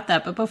more about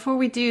that, but before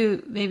we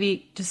do,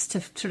 maybe just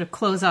to sort of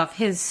close off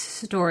his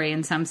story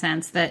in some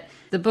sense, that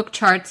the book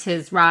charts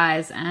his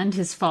rise and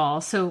his fall.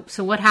 So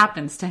what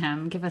happens to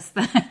him? Give us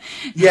the...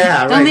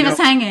 Yeah, Don't leave us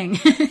hanging.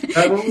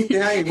 Won't leave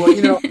you hanging.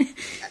 Well,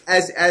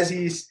 as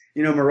he's,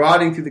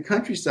 marauding through the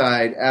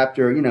countryside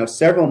after,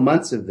 several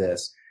months of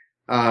this,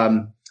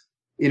 the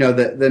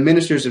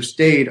ministers of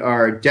state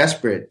are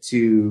desperate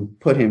to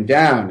put him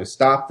down, to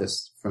stop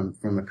this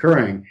from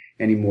occurring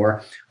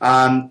anymore.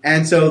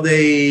 And so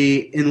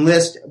they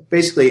enlist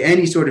basically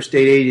any sort of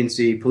state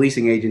agency,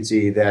 policing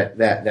agency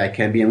that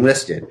can be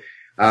enlisted.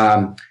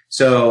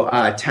 So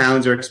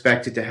towns are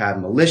expected to have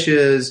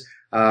militias.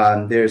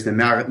 There's the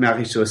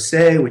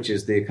Marechaussee, which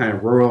is the kind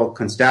of rural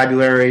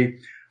constabulary,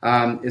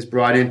 is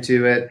brought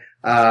into it.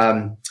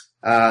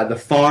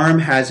 The farm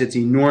has its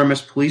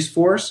enormous police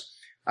force,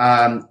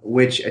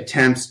 which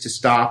attempts to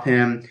stop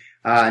him.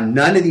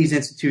 None of these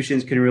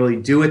institutions can really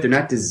do it. They're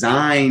not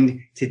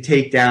designed to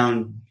take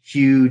down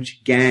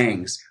huge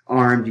gangs,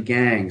 armed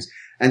gangs.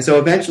 And so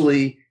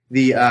eventually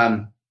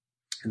the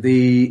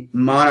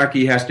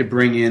monarchy has to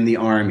bring in the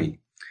army.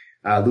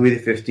 Louis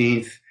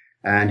XV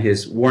and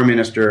his war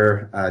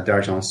minister,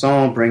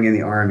 d'Argenson, bring in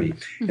the army.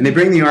 And they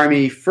bring the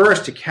army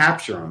first to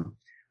capture him.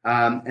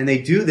 And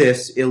they do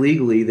this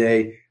illegally.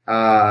 The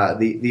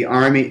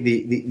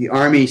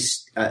army,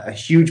 a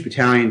huge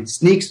battalion,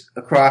 sneaks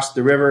across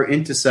the river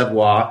into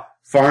Savoie,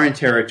 foreign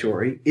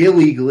territory,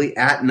 illegally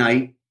at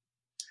night,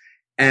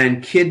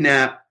 and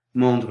kidnap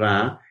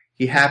Mondrian.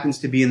 He happens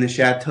to be in the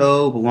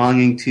chateau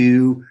belonging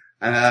to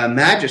a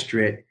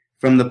magistrate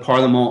from the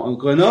Parlement of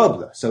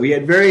Grenoble. So he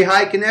had very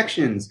high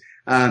connections.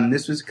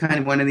 This was kind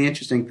of one of the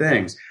interesting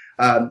things.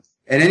 At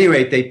any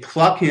rate, they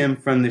pluck him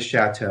from the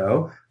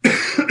chateau,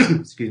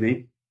 excuse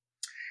me,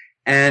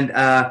 and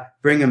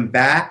bring him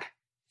back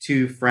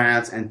to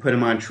France and put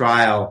him on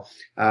trial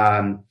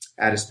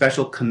at a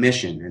special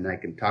commission. And I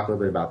can talk a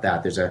little bit about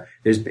that. There's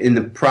in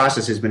the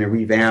process has been a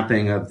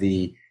revamping of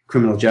the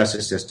criminal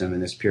justice system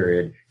in this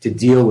period to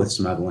deal with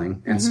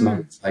smuggling and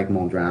smugglers like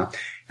Mondrian.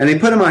 And they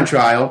put him on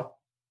trial.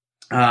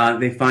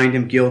 They find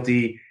him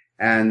guilty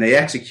and they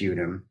execute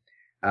him.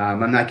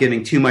 I'm not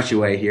giving too much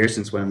away here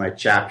since one of my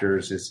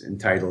chapters is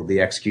entitled The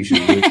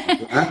Execution of Louis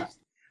Mondrian.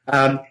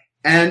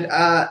 And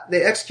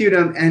they execute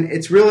him, and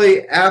it's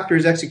really after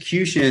his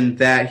execution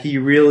that he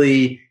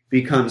really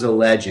becomes a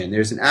legend.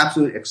 There's an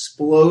absolute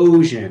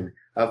explosion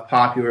of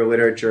popular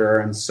literature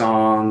and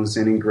songs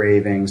and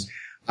engravings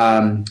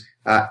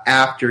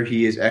after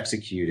he is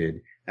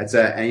executed.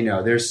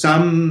 There's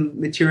some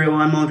material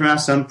on Mondrian,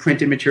 some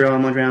printed material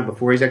on Mondrian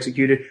before he's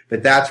executed,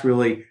 but that's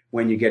really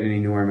when you get an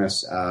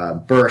enormous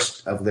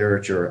burst of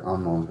literature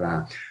on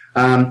Mondrian.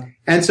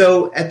 And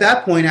so at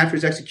that point, after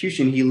his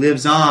execution, he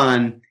lives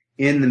on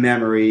in the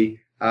memory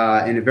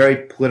in a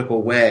very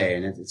political way,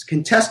 and it's a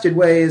contested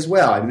way as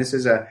well. I mean, this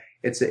is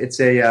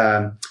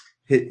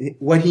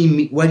what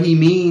he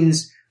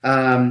means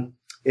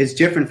is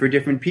different for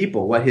different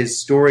people. What his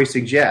story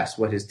suggests,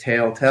 what his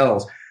tale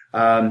tells,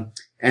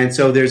 and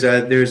so there's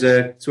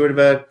a sort of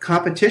a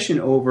competition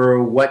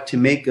over what to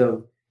make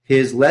of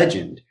his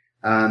legend.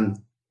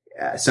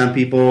 Some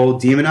people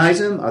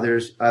demonize him,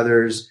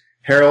 others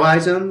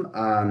heroize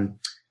him.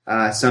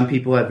 Some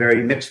people have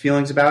very mixed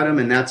feelings about him,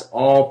 and that's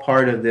all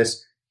part of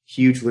this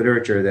huge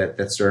literature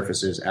that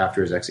surfaces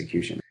after his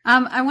execution.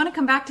 I want to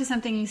come back to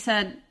something you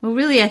said. Well,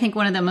 really, I think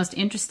one of the most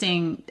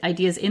interesting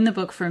ideas in the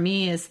book for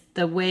me is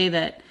the way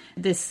that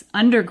this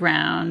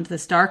underground,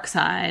 this dark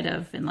side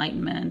of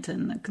Enlightenment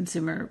and the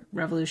consumer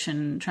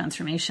revolution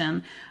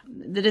transformation,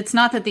 that it's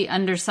not that the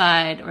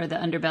underside or the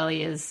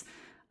underbelly is,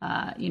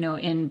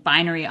 in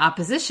binary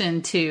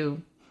opposition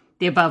to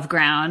the above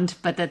ground,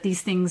 but that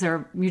these things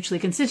are mutually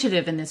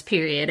constitutive in this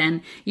period.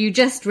 And you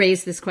just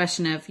raised this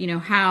question of,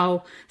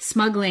 how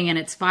smuggling and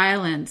its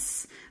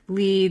violence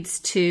leads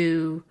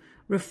to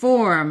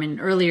reform. And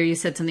earlier you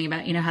said something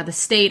about, how the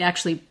state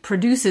actually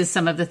produces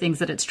some of the things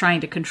that it's trying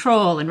to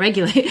control and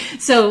regulate.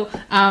 So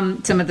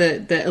some of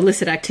the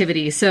illicit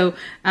activities. So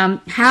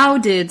how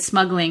did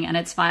smuggling and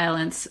its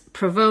violence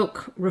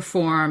provoke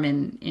reform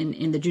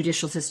in the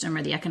judicial system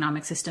or the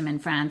economic system in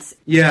France?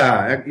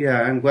 Yeah,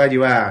 I'm glad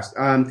you asked.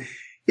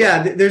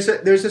 There's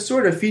a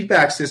sort of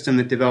feedback system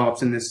that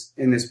develops in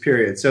this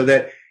period, so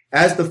that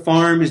as the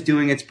farm is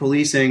doing its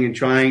policing and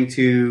trying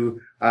to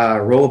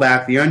roll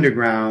back the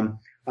underground,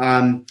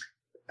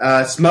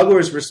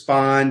 smugglers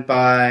respond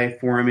by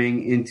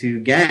forming into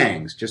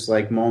gangs, just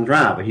like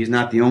Mondrian, but he's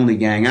not the only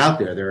gang out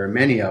there. There are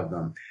many of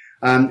them.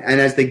 And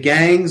as the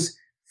gangs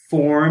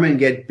form and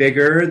get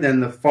bigger, then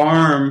the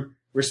farm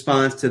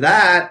responds to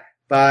that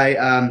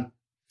by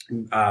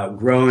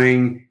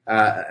growing,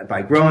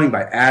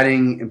 by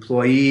adding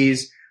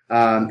employees,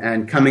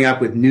 and coming up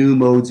with new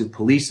modes of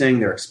policing.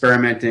 They're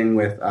experimenting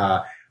with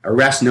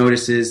arrest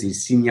notices,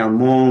 these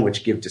signalements,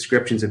 which give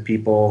descriptions of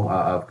people,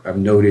 of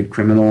noted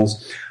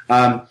criminals.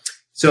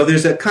 So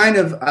there's a kind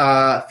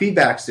of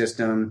feedback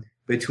system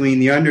between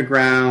the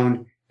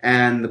underground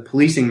and the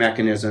policing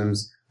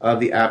mechanisms of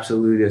the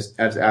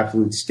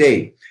absolute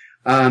state.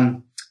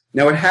 Now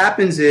what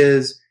happens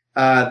is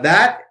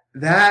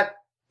that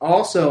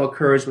also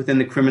occurs within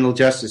the criminal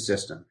justice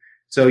system.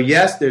 So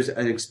yes, there's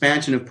an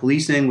expansion of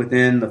policing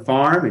within the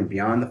farm and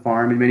beyond the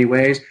farm in many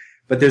ways,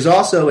 but there's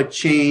also a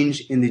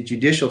change in the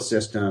judicial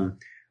system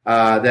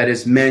that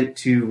is meant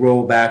to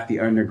roll back the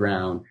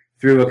underground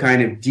through a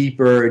kind of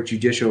deeper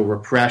judicial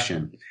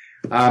repression.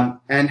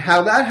 And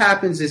how that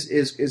happens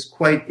is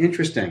quite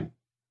interesting.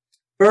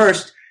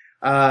 First,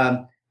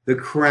 the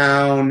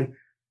Crown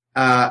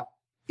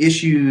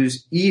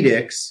issues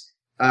edicts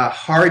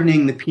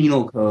hardening the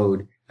penal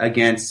code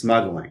against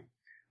smuggling.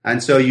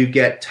 And so you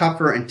get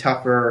tougher and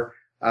tougher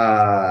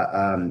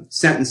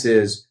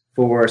sentences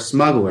for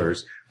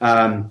smugglers.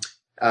 For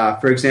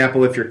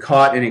example, if you're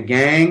caught in a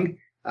gang,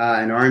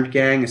 an armed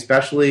gang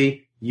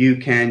especially, you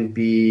can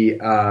be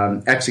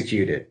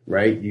executed,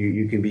 right?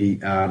 You can be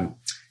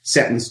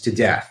sentenced to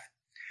death.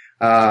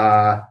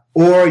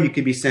 Or you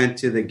could be sent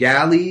to the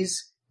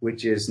galleys,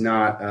 which is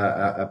not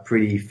a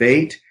pretty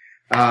fate.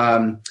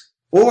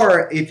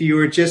 Or if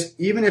you're just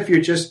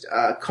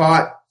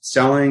caught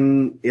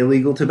selling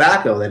illegal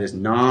tobacco, that is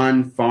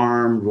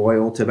non-farm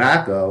royal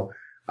tobacco,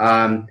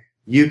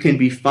 you can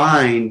be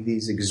fined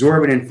these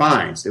exorbitant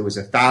fines. There was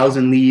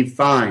 1,000 livres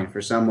fine for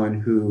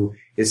someone who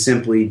is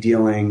simply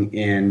dealing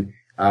in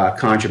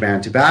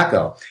contraband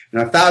tobacco.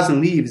 Now, 1,000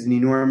 livres is an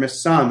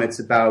enormous sum. It's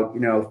about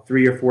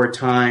 3 or 4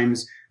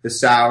 times the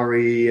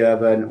salary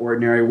of an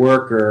ordinary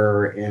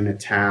worker in a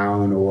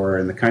town or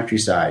in the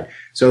countryside.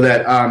 So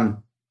that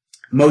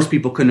most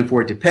people couldn't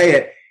afford to pay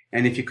it.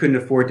 And if you couldn't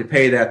afford to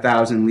pay that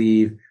 1,000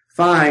 livres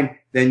fine,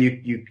 then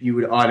you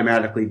would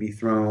automatically be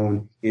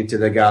thrown into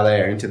the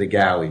galère, into the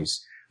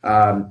galleys.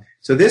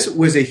 So this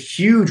was a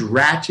huge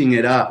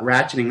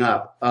ratcheting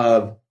up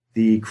of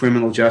the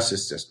criminal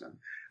justice system.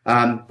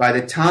 By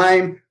the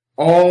time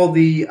all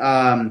the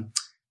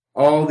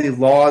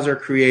laws are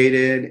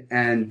created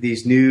and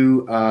these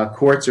new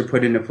courts are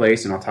put into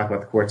place, and I'll talk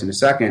about the courts in a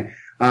second,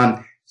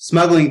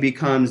 smuggling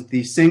becomes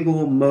the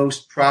single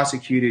most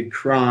prosecuted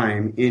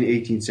crime in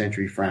 18th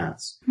century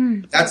France.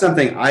 That's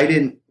something I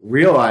didn't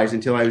realize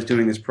until I was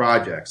doing this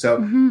project. So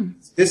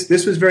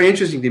this was very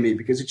interesting to me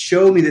because it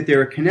showed me that there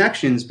are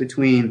connections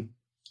between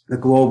the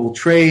global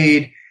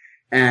trade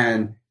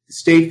and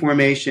state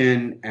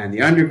formation and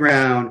the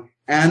underground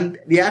and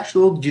the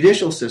actual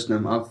judicial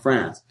system of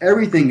France.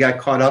 Everything got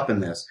caught up in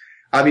this.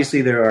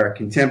 Obviously, there are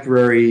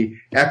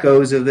contemporary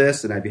echoes of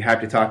this that I'd be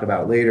happy to talk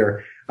about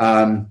later.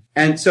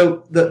 And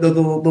so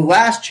the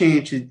last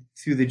change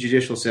to the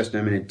judicial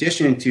system, in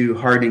addition to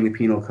hardening the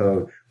penal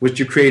code, was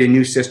to create a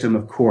new system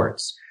of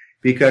courts.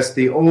 Because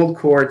the old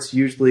courts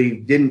usually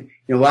didn't,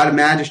 a lot of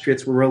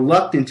magistrates were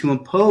reluctant to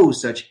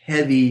impose such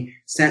heavy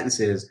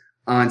sentences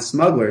on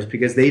smugglers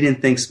because they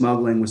didn't think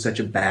smuggling was such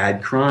a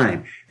bad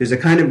crime. There's a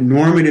kind of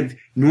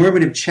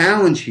normative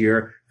challenge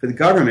here for the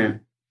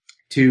government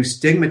to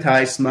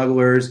stigmatize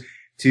smugglers,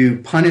 to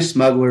punish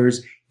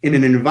smugglers in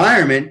an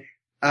environment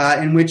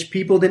in which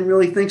people didn't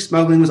really think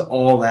smuggling was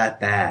all that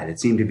bad. It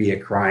seemed to be a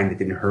crime that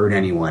didn't hurt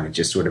anyone. It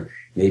just sort of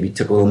maybe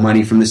took a little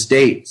money from the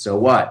state. So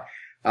what?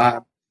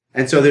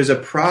 And so there's a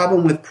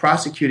problem with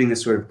prosecuting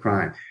this sort of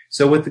crime.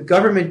 So what the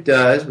government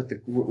does,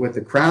 what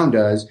the Crown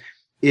does,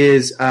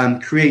 is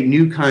create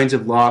new kinds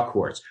of law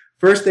courts.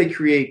 First, they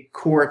create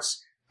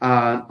courts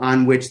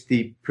on which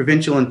the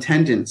provincial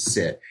intendants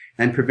sit.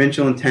 And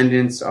provincial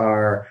intendants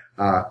are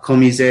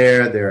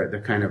commissaires.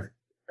 They're kind of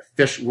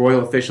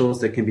royal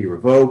officials that can be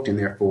revoked and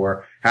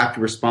therefore have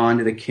to respond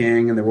to the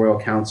king and the royal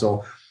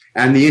council.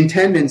 And the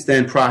intendants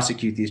then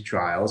prosecute these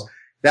trials.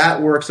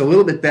 That works a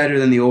little bit better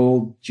than the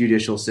old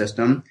judicial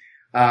system.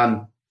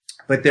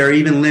 But there are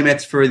even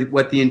limits for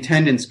what the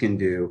intendants can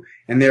do.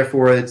 And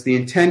therefore, it's the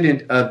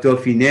intendant of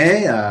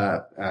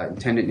Dauphiné,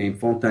 intendant named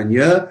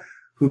Fontanieu,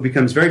 who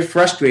becomes very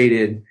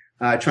frustrated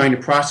trying to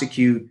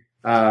prosecute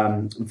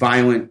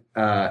violent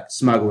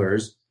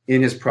smugglers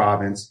in his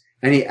province.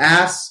 And he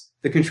asks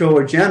the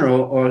Controller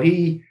General,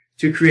 Horry,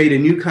 to create a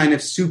new kind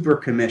of super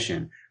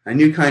commission, a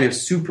new kind of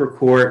super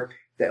court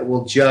that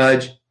will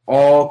judge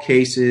all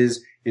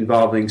cases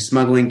involving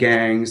smuggling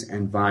gangs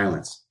and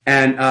violence.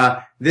 And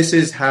this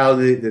is how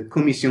the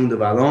Commission de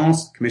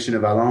Valence, Commission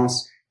of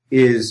Valence,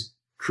 is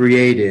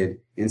created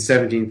in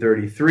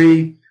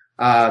 1733.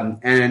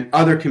 And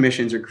other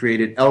commissions are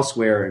created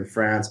elsewhere in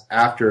France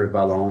after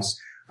Valence.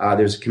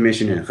 There's a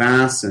commission in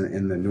Reims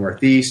in the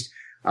northeast,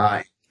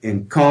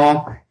 in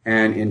Caen,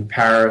 and in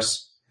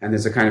Paris, and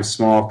there's a kind of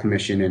small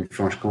commission in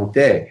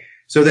Franche-Comté.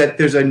 So that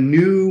there's a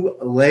new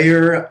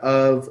layer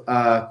of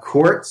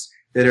courts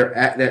that are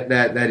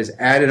that is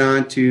added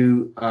on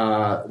to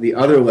the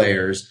other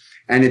layers,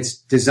 and it's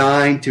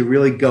designed to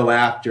really go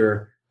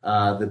after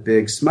the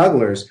big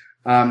smugglers.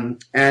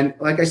 And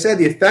like I said,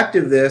 the effect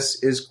of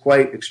this is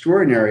quite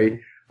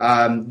extraordinary.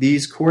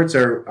 These courts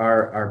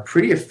are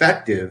pretty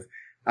effective,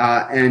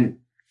 and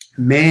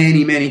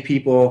many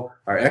people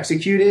are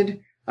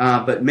executed.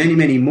 But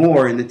many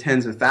more, in the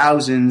tens of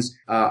thousands,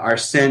 are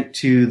sent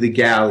to the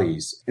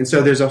galleys. And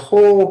so there's a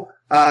whole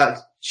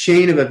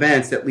chain of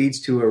events that leads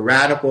to a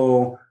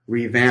radical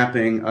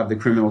revamping of the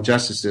criminal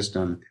justice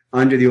system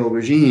under the old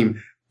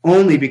regime,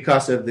 only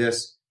because of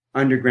this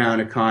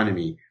underground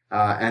economy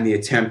and the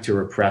attempt to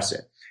repress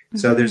it. Mm-hmm.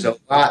 So there's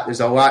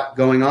a lot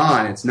going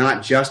on. It's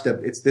not just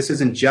this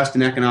isn't just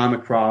an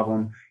economic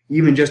problem,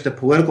 even just a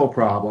political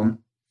problem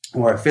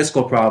or a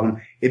fiscal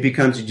problem. It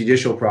becomes a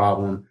judicial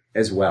problem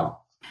as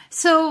well.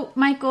 So,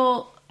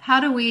 Michael, how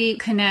do we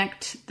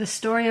connect the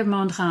story of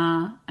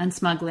Mondrian and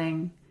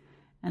smuggling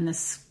and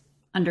this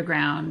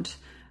underground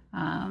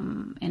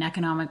in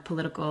economic,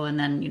 political, and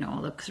then,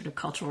 all the sort of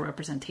cultural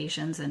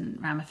representations and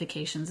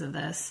ramifications of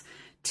this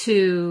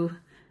to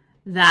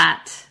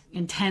that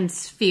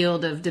intense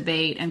field of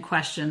debate and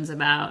questions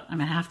about, I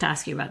have to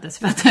ask you about this,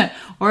 about the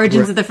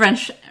origins of the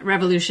French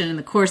Revolution and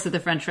the course of the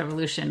French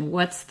Revolution.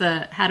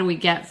 How do we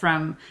get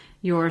from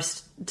your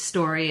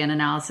story and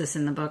analysis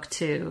in the book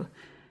to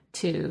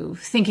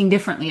thinking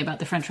differently about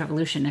the French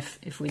Revolution,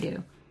 if we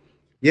do?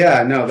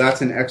 Yeah, no,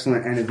 that's an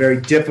excellent and a very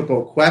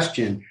difficult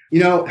question.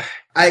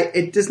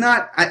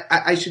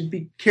 I should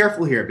be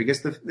careful here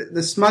because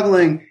the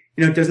smuggling,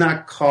 does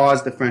not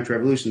cause the French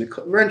Revolution. The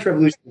French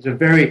Revolution is a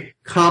very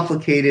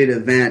complicated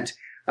event.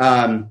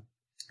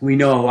 We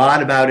know a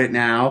lot about it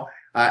now,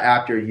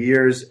 after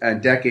years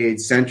and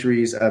decades,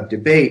 centuries of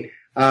debate.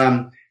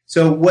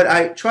 So what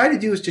I try to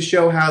do is to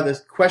show how this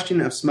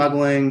question of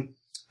smuggling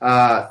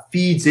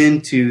feeds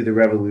into the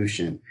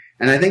revolution.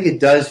 And I think it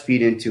does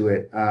feed into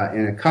it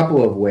in a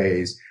couple of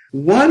ways.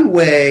 One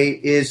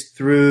way is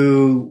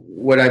through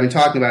what I've been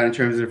talking about in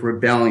terms of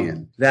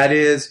rebellion. That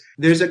is,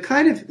 there's a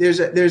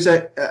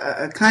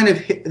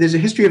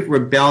history of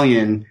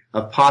rebellion,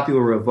 of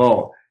popular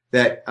revolt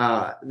that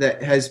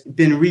has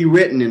been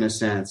rewritten in a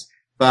sense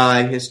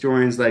by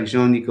historians like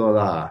Jean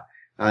Nicolas.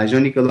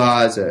 Jean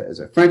Nicolas is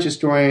a French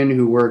historian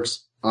who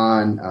works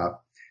on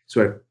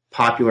sort of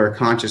popular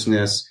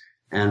consciousness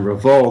and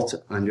revolt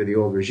under the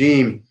old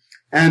regime.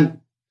 And,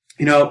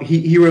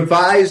 he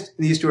revised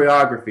the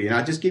historiography. And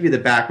I'll just give you the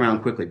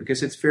background quickly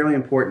because it's fairly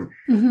important.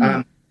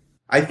 Mm-hmm.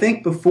 I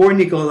think before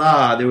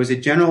Nicolas, there was a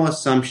general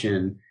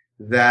assumption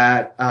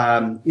that,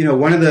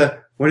 one of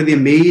the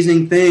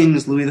amazing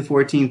things Louis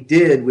XIV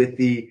did with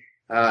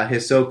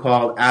his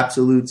so-called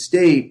absolute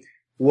state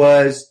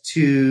was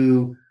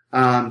to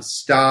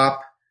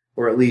stop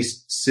or at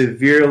least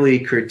severely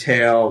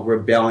curtail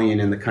rebellion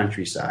in the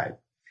countryside.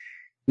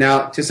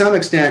 Now, to some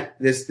extent,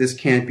 this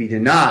can't be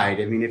denied.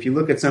 If you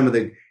look at some of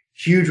the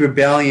huge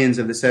rebellions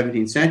of the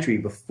 17th century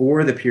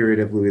before the period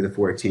of Louis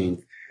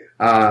XIV,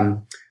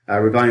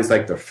 rebellions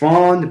like the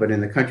Fronde, but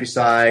in the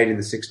countryside in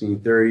the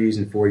 1630s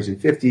and 40s and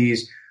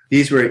 50s,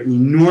 these were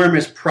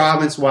enormous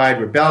province-wide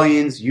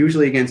rebellions,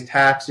 usually against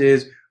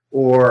taxes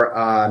or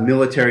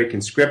military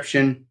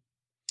conscription.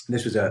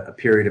 This was a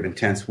period of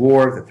intense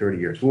war, the 30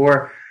 Years'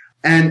 War.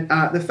 And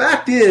the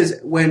fact is,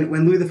 when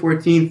Louis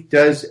XIV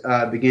does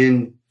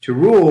begin to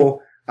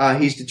rule,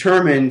 he's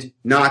determined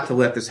not to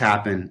let this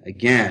happen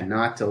again,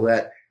 not to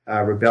let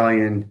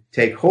rebellion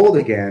take hold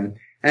again.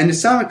 And to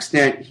some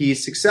extent,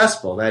 he's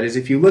successful. That is,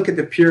 if you look at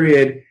the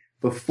period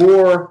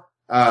before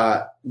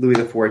Louis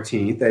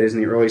XIV, that is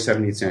in the early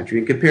 17th century,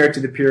 and compare it to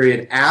the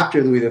period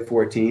after Louis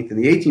XIV in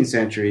the 18th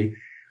century,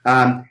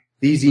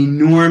 these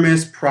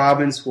enormous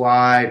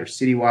province-wide or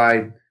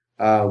city-wide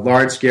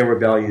large-scale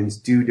rebellions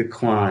do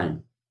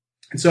decline.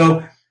 And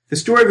so the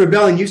story of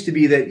rebellion used to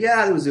be that,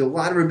 there was a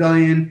lot of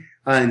rebellion.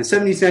 In the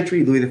 17th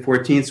century, Louis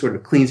XIV sort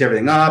of cleans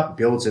everything up,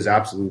 builds his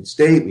absolute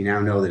state. We now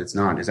know that it's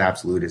not as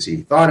absolute as he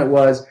thought it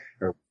was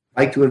or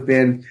like to have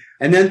been.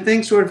 And then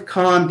things sort of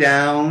calm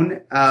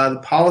down. The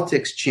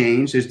politics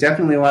change. There's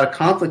definitely a lot of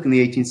conflict in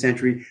the 18th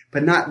century,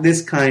 but not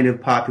this kind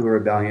of popular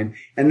rebellion.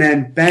 And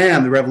then,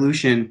 bam, the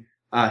revolution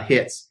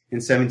hits in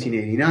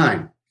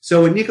 1789.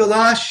 So what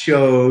Nicolas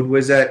showed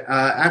was that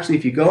actually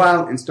if you go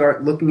out and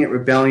start looking at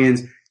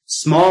rebellions,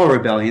 smaller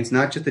rebellions,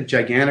 not just the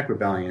gigantic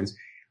rebellions,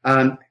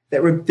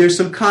 there's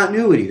some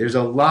continuity. There's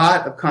a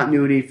lot of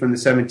continuity from the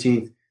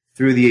 17th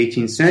through the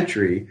 18th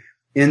century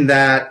in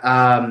that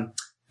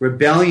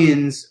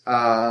rebellions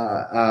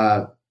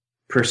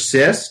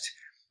persist,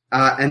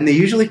 and they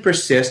usually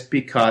persist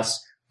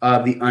because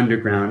of the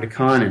underground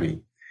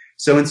economy.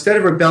 So instead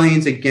of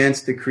rebellions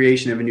against the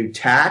creation of a new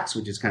tax,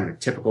 which is kind of a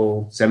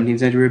typical 17th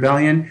century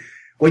rebellion,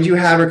 what you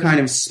have are kind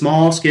of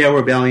small-scale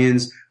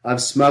rebellions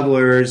of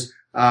smugglers,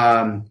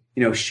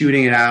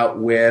 shooting it out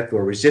with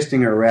or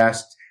resisting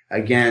arrest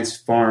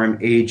against farm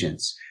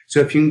agents.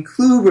 So if you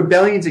include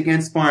rebellions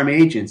against farm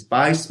agents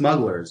by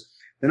smugglers,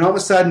 then all of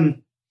a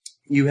sudden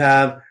you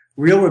have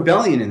real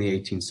rebellion in the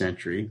 18th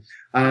century.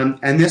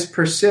 And this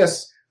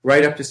persists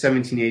right up to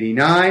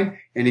 1789.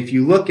 And if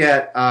you look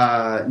at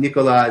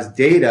Nicolas'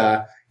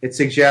 data, it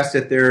suggests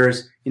that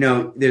there's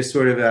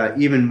sort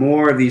of even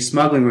more of these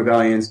smuggling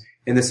rebellions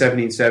in the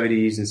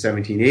 1770s and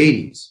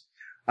 1780s.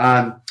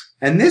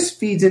 And this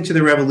feeds into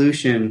the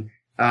revolution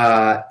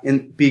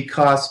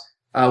because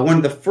one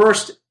of the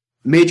first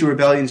major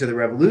rebellions of the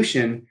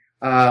revolution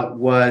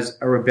was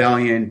a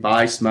rebellion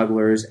by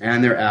smugglers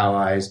and their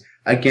allies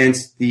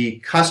against the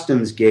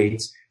customs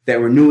gates that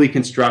were newly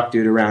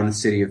constructed around the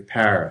city of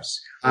Paris.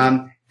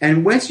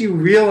 And once you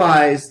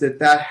realize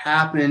that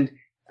happened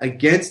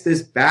against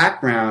this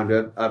background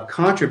of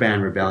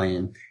contraband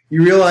rebellion,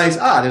 you realize,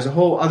 there's a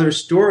whole other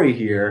story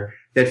here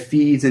that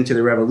feeds into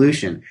the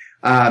revolution.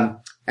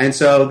 And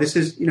so this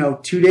is,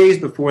 2 days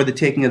before the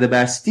taking of the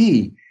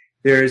Bastille,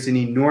 there's an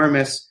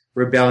enormous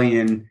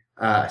rebellion,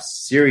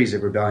 series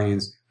of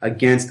rebellions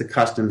against the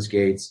customs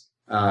gates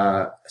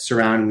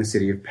surrounding the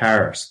city of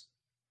Paris.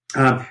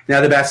 Now,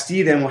 the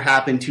Bastille then will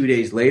happen 2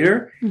 days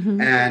later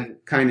and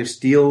kind of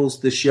steals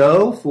the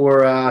show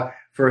for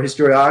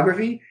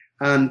historiography.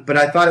 But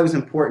I thought it was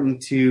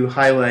important to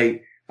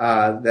highlight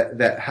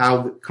that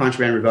how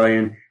contraband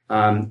rebellion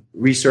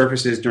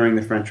resurfaces during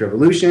the French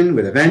Revolution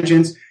with a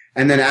vengeance,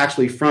 and then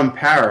actually from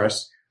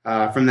Paris,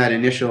 from that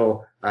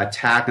initial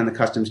attack on the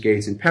customs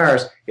gates in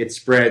Paris, it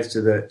spreads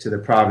to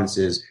the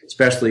provinces,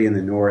 especially in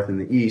the north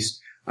and the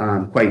east,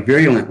 quite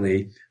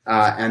virulently.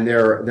 And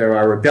there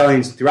are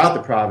rebellions throughout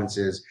the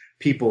provinces,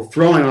 people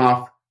throwing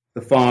off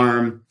the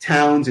farm,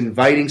 towns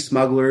inviting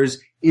smugglers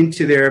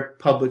into their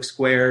public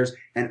squares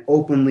and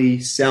openly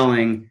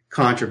selling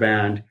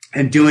contraband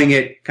and doing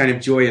it kind of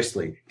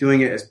joyously,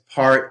 doing it as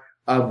part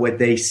of what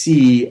they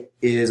see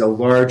is a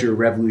larger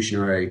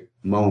revolutionary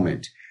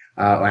moment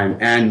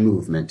and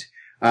movement.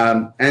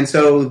 And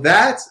so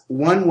that's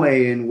one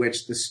way in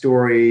which the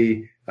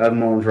story of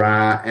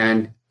Mondrian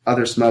and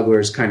other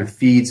smugglers kind of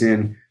feeds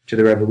in to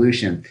the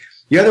revolution.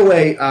 The other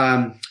way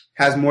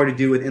has more to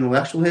do with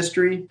intellectual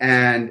history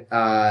and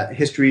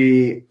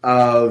history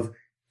of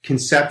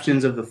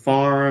conceptions of the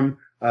farm,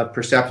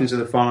 perceptions of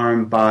the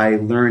farm by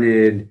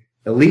learned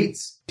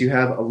elites. You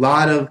have a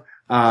lot of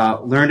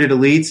learned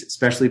elites,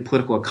 especially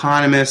political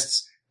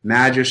economists,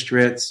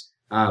 magistrates,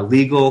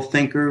 legal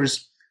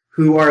thinkers,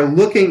 who are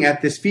looking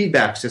at this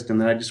feedback system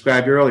that I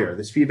described earlier,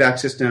 this feedback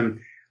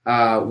system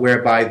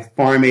whereby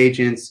farm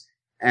agents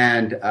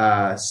and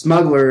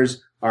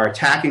smugglers are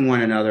attacking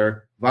one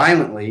another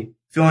violently,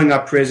 filling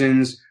up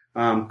prisons,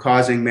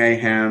 causing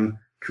mayhem,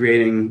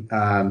 creating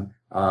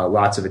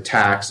lots of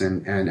attacks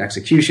and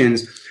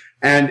executions.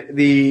 And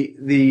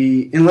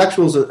the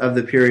intellectuals of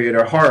the period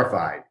are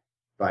horrified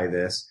by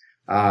this.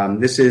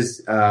 This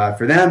is,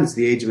 for them, it's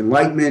the age of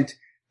enlightenment.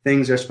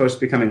 Things are supposed to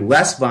be becoming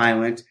less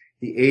violent.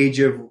 The age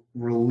of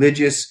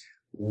religious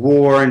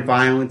war and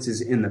violence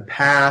is in the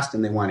past,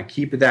 and they want to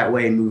keep it that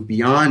way and move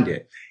beyond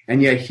it.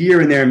 And yet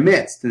here in their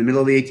midst, in the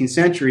middle of the 18th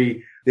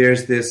century,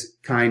 there's this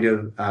kind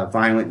of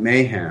violent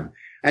mayhem.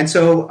 And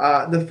so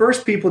the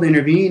first people to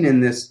intervene in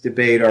this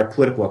debate are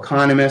political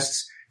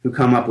economists who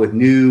come up with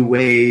new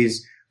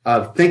ways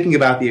of thinking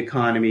about the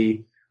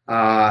economy,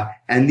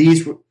 and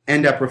these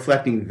end up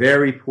reflecting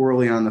very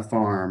poorly on the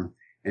farm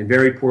and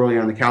very poorly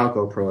on the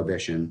calico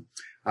prohibition.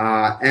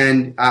 By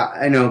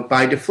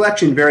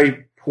deflection,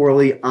 very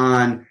poorly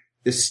on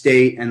the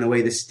state and the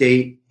way the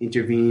state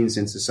intervenes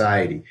in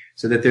society.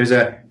 So that there's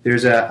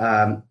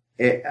a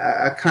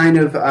kind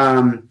of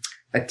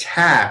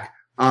attack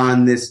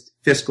on this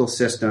fiscal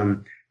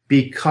system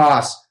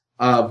because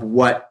of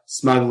what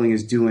smuggling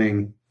is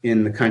doing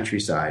in the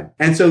countryside.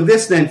 And so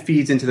this then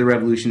feeds into the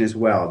revolution as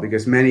well,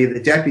 because many of the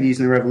deputies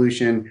in the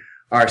revolution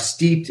are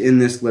steeped in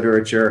this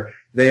literature.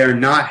 They are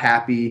not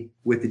happy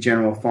with the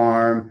general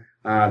farm.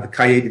 The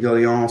Cahiers de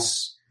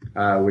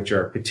Doléances, which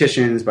are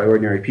petitions by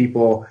ordinary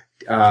people,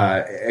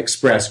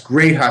 express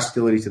great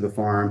hostility to the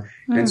farm.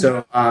 And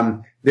so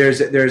there's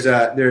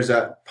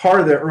a part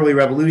of the early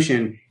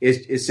revolution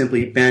is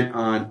simply bent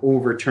on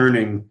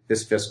overturning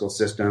this fiscal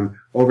system,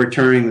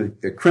 overturning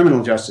the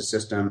criminal justice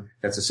system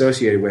that's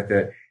associated with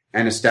it,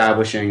 and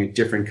establishing a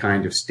different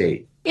kind of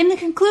state. In the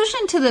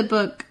conclusion to the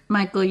book,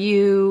 Michael,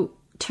 you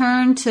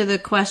turn to the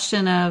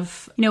question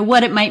of,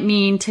 what it might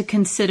mean to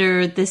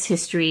consider this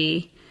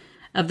history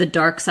of the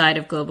dark side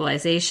of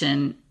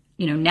globalization,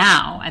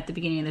 now at the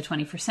beginning of the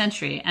 21st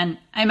century. And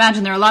I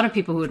imagine there are a lot of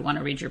people who would want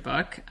to read your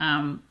book,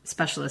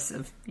 specialists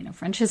of,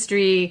 French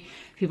history,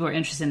 people who are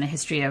interested in the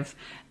history of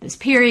this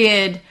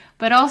period,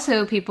 but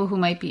also people who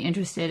might be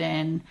interested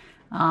in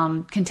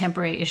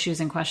contemporary issues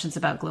and questions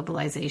about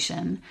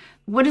globalization.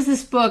 What does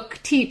this book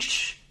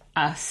teach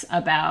us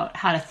about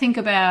how to think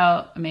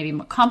about, maybe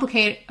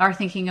complicate our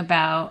thinking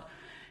about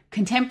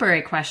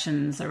contemporary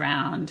questions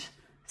around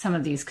some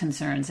of these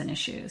concerns and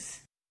issues?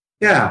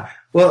 Yeah.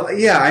 Well,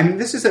 yeah, I mean,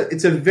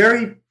 it's a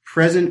very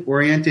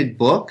present-oriented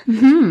book,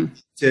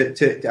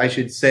 I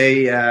should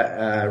say,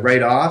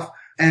 right off.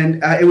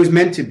 And it was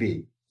meant to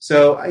be.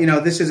 So,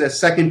 this is a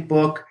second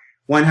book.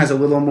 One has a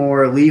little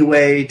more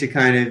leeway to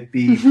kind of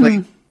be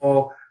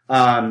playful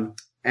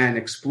and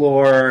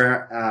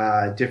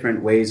explore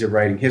different ways of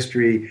writing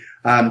history.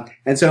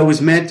 And so it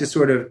was meant to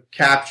sort of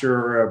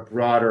capture a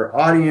broader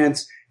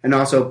audience and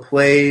also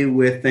play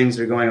with things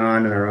that are going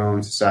on in our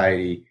own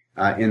society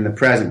in the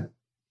present.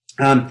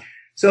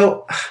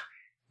 So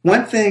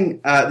one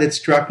thing that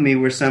struck me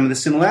were some of the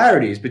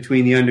similarities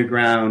between the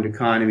underground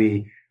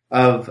economy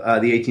of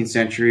the 18th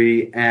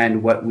century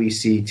and what we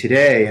see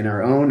today in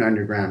our own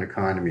underground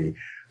economy.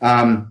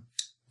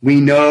 We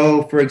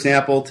know, for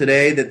example,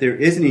 today that there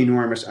is an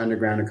enormous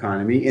underground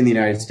economy in the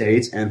United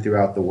States and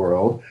throughout the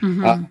world.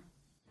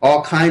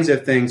 All kinds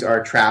of things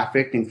are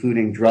trafficked,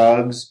 including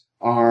drugs,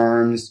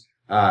 arms,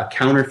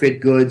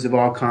 counterfeit goods of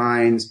all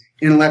kinds,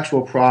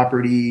 intellectual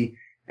property,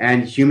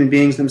 and human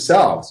beings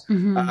themselves.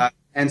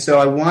 And so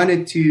I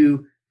wanted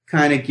to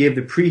kind of give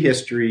the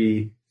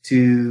prehistory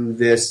to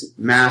this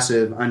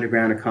massive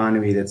underground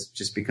economy that's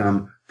just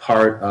become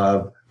part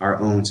of our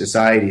own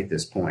society at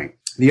this point.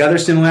 The other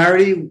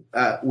similarity,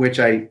 which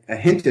I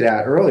hinted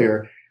at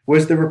earlier,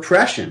 was the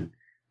repression.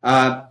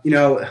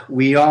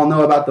 We all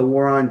know about the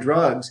war on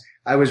drugs.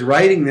 I was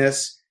writing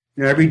this,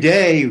 every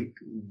day,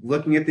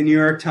 looking at the New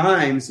York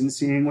Times and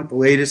seeing what the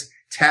latest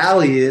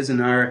tally is in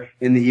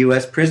the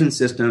U.S. prison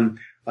system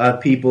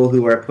of people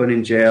who are put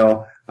in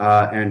jail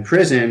and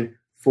prison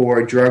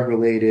for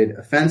drug-related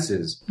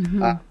offenses.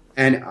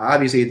 And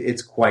obviously,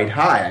 it's quite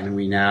high. I mean,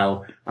 we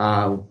now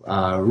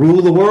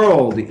rule the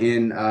world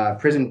in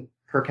prison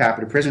per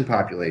capita prison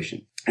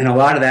population. And a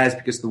lot of that is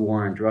because of the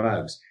war on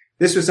drugs.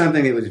 This was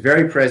something that was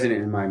very present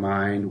in my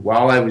mind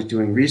while I was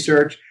doing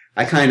research.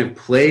 I kind of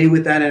play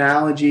with that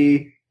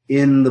analogy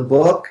in the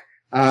book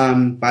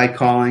by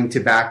calling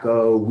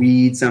tobacco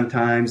weed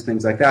sometimes,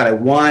 things like that. I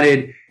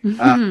wanted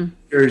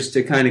readers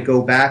to kind of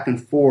go back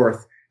and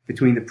forth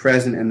between the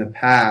present and the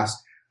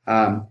past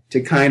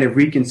to kind of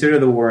reconsider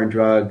the war on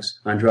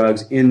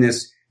drugs in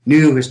this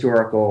new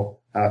historical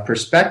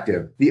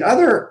perspective. The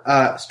other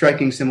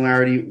striking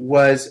similarity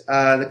was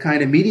the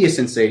kind of media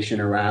sensation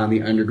around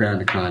the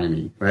underground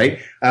economy, right?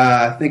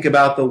 Think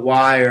about The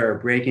Wire,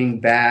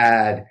 Breaking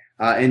Bad,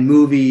 and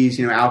movies,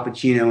 Al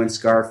Pacino and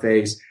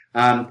Scarface.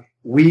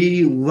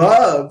 We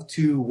love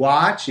to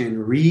watch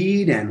and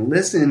read and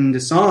listen to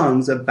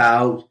songs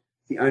about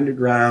the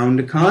underground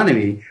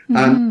economy.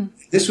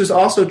 This was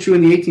also true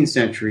in the 18th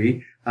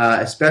century,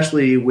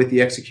 especially with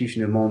the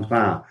execution of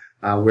Mondrian.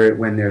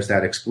 When there's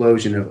that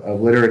explosion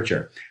of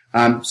literature.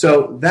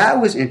 So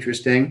that was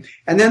interesting.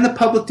 And then the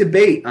public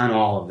debate on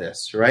all of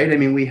this, right? I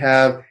mean, we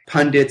have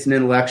pundits and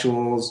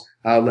intellectuals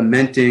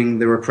lamenting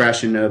the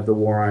repression of the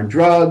war on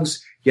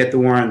drugs, yet the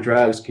war on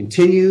drugs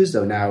continues,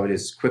 though now it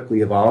is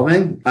quickly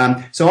evolving.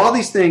 So all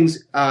these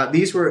things,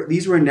 these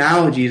were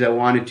analogies I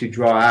wanted to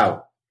draw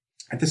out.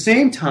 At the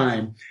same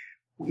time,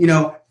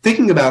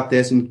 thinking about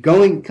this and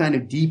going kind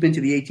of deep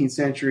into the 18th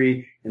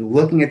century and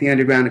looking at the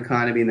underground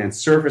economy and then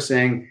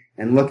surfacing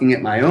and looking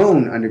at my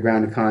own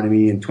underground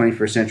economy in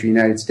 21st century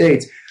United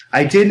States,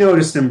 I did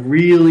notice some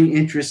really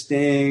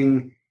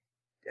interesting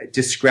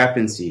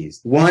discrepancies.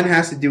 One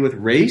has to do with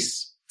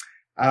race.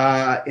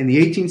 In the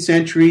 18th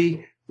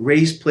century,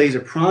 race plays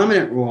a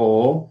prominent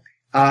role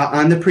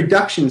on the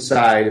production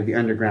side of the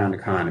underground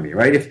economy,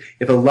 right?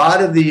 If a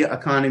lot of the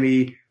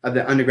economy of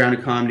the underground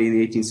economy in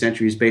the 18th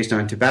century is based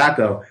on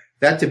tobacco,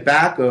 that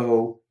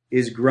tobacco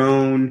is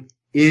grown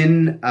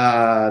in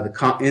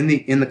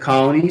the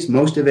colonies,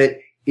 most of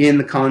it in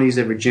the colonies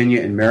of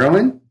Virginia and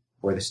Maryland,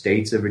 or the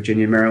states of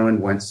Virginia and Maryland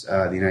once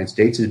the United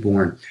States is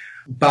born.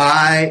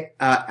 by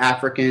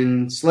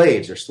African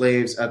slaves or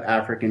slaves of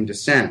African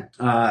descent.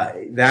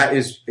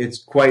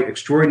 It's quite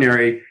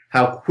extraordinary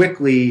how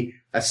quickly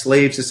a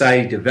slave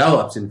society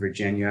develops in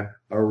Virginia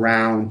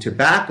around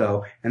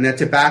tobacco, and that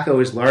tobacco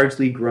is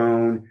largely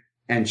grown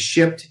and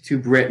shipped to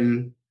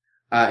Britain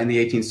in the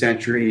 18th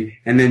century,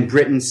 and then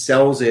Britain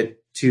sells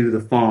it to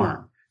the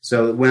farm.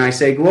 So when I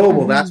say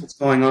global, that's what's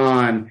going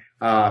on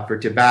for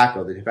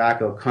tobacco. The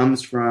tobacco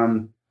comes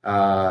from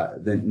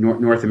the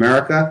North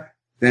America,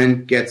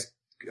 then gets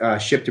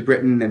shipped to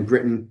Britain, then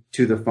Britain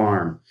to the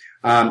farm.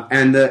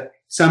 And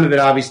some of it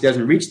obviously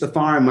doesn't reach the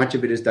farm. Much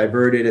of it is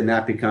diverted, and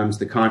that becomes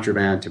the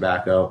contraband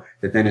tobacco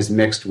that then is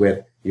mixed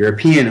with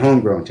European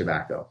homegrown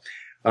tobacco.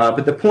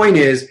 But the point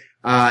is,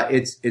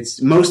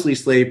 it's mostly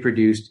slave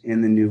produced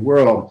in the New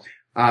World.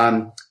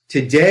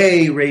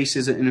 Today, race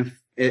is an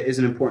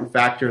important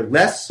factor,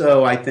 less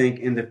so, I think,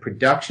 in the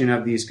production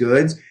of these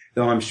goods,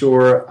 though I'm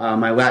sure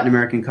my Latin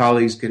American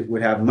colleagues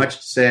would have much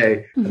to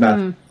say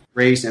about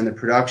race and the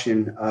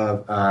production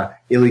of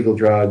illegal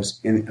drugs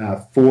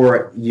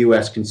for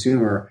U.S.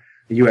 consumers.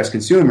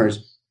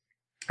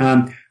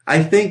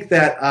 I think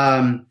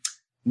that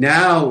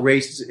now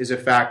race is a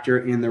factor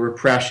in the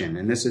repression,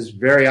 and this is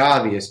very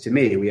obvious to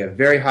me. We have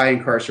very high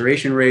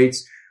incarceration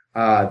rates,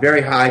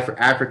 very high for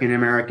African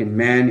American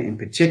men in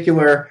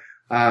particular.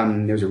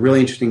 There's a really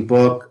interesting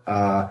book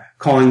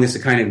calling this a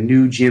kind of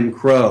new Jim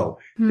Crow,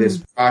 this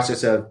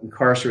process of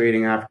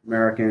incarcerating African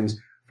Americans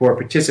for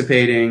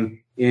participating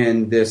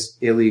in this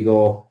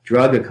illegal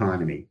drug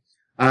economy.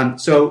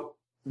 So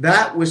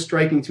that was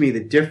striking to me,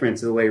 the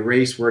difference of the way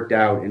race worked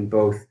out in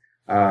both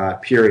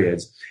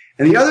periods.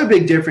 And the other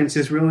big difference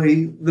is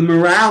really the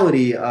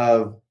morality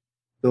of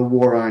the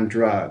war on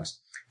drugs.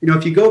 You know,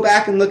 if you go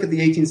back and look at the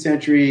 18th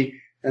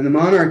century and the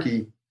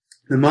monarchy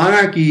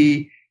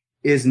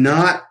is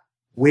not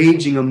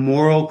waging a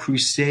moral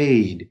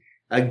crusade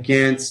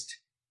against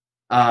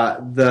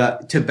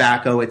the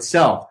tobacco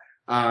itself,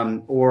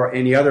 or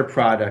any other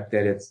product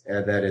that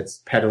it's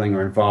peddling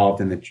or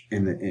involved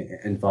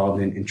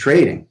in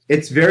trading.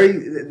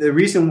 The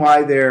reason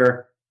why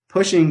they're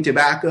pushing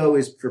tobacco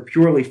is for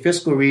purely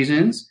fiscal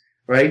reasons,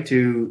 right?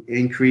 To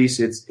increase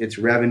its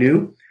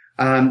revenue.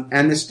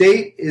 And the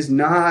state does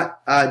not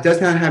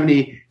have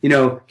any,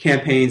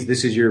 campaigns,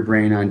 this is your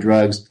brain on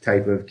drugs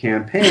type of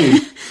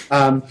campaign.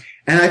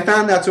 And I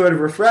found that sort of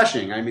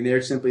refreshing. I mean,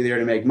 they're simply there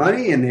to make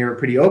money, and they were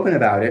pretty open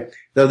about it,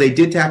 though they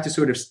did have to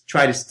sort of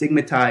try to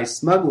stigmatize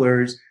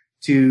smugglers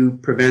to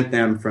prevent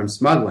them from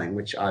smuggling,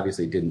 which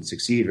obviously didn't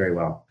succeed very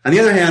well. On the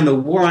other hand, the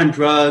war on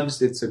drugs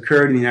that's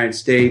occurred in the United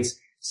States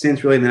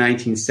since really the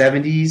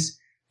 1970s,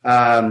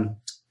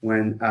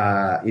 when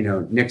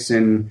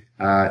Nixon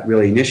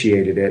really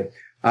initiated it,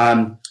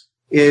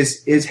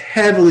 is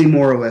heavily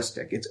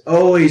moralistic. It's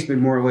always been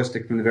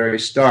moralistic from the very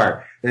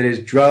start. That is,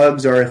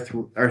 drugs are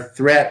a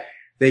threat.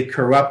 They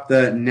corrupt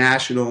the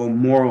national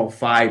moral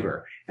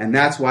fiber. And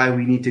that's why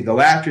we need to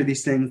go after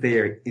these things. They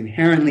are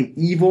inherently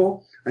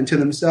evil unto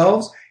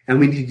themselves, and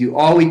we need to do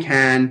all we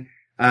can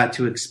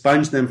to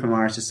expunge them from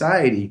our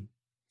society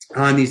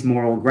on these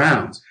moral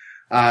grounds.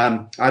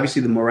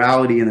 Obviously, the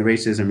morality and the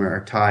racism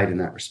are tied in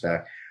that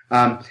respect.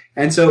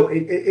 And so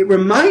it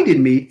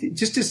reminded me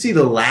just to see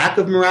the lack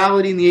of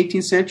morality in the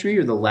 18th century,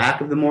 or the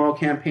lack of the moral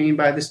campaign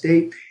by the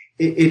state.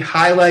 It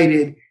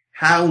highlighted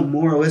how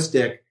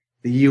moralistic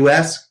the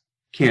U.S.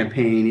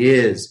 campaign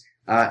is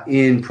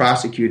in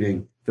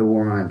prosecuting the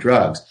war on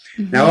drugs.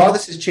 Mm-hmm. Now, all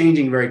this is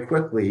changing very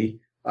quickly.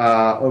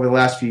 Over the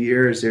last few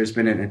years, there's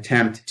been an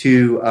attempt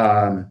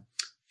to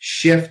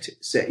shift,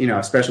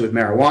 especially with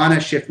marijuana,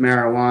 shift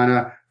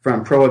marijuana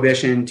from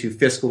prohibition to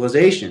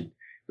fiscalization,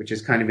 which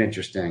is kind of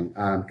interesting,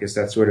 because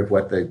that's sort of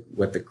what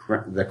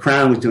the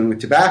Crown was doing with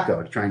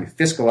tobacco, trying to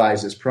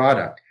fiscalize this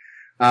product.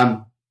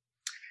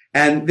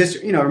 And this,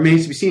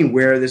 remains to be seen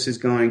where this is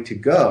going to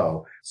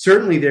go.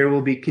 Certainly there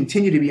will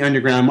continue to be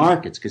underground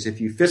markets, because if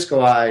you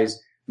fiscalize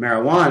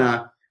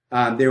marijuana,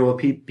 there will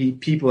be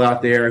people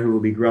out there who will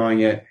be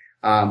growing it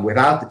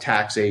without the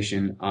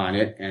taxation on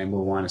it and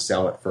will want to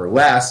sell it for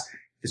less.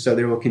 So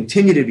there will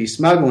continue to be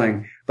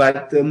smuggling,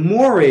 but the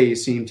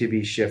mores seem to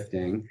be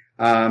shifting,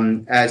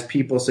 as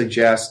people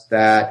suggest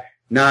that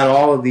not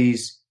all of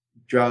these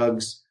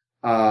drugs,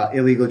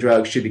 illegal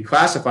drugs, should be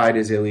classified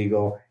as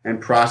illegal and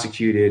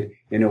prosecuted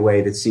in a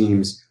way that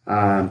seems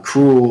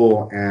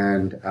cruel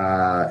and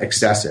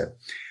excessive.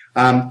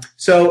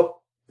 So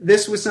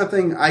this was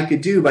something I could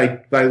do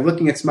by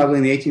looking at smuggling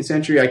in the 18th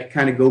century. I could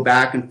kind of go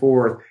back and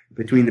forth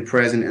between the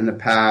present and the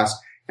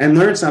past and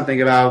learn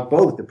something about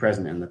both the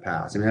present and the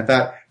past. I mean, I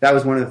thought that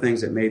was one of the things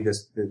that made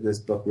this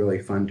book really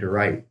fun to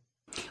write.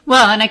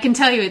 Well, and I can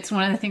tell you it's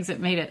one of the things that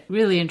made it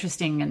really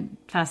interesting and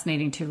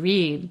fascinating to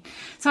read.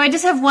 So I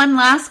just have one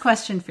last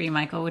question for you,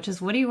 Michael, which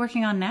is, what are you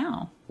working on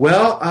now?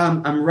 Well,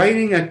 I'm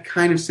writing a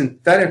kind of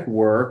synthetic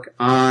work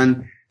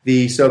on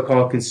the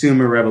so-called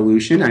consumer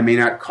revolution. I may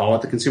not call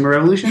it the consumer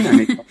revolution. I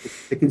may call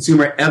it the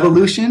consumer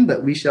evolution,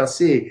 but we shall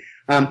see.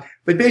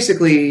 But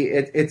basically,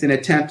 it's an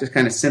attempt to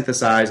kind of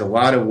synthesize a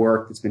lot of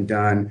work that's been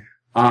done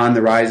on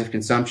the rise of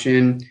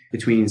consumption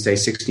between, say,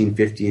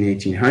 1650 and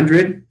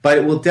 1800, but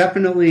it will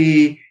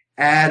definitely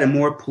add a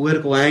more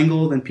political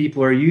angle than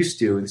people are used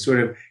to, and sort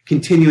of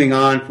continuing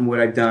on from what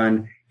I've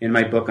done in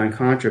my book on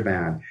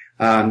contraband.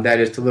 That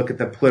is to look at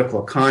the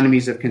political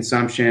economies of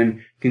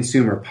consumption,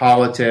 consumer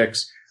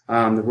politics,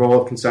 the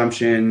role of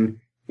consumption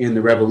in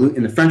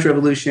the French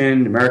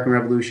Revolution, American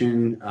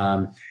Revolution,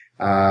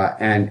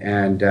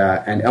 and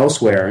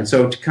elsewhere. And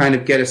so to kind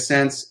of get a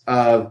sense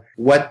of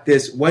what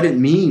it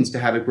means to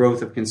have a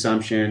growth of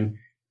consumption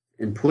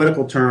in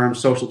political terms,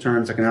 social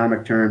terms,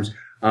 economic terms,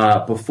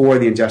 before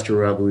the Industrial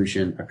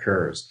Revolution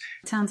occurs.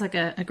 It sounds like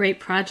a great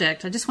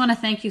project. I just want to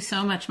thank you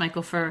so much,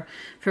 Michael, for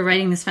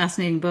writing this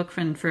fascinating book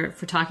and for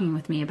talking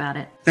with me about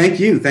it. Thank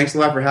you. Thanks a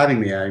lot for having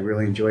me. I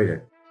really enjoyed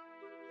it.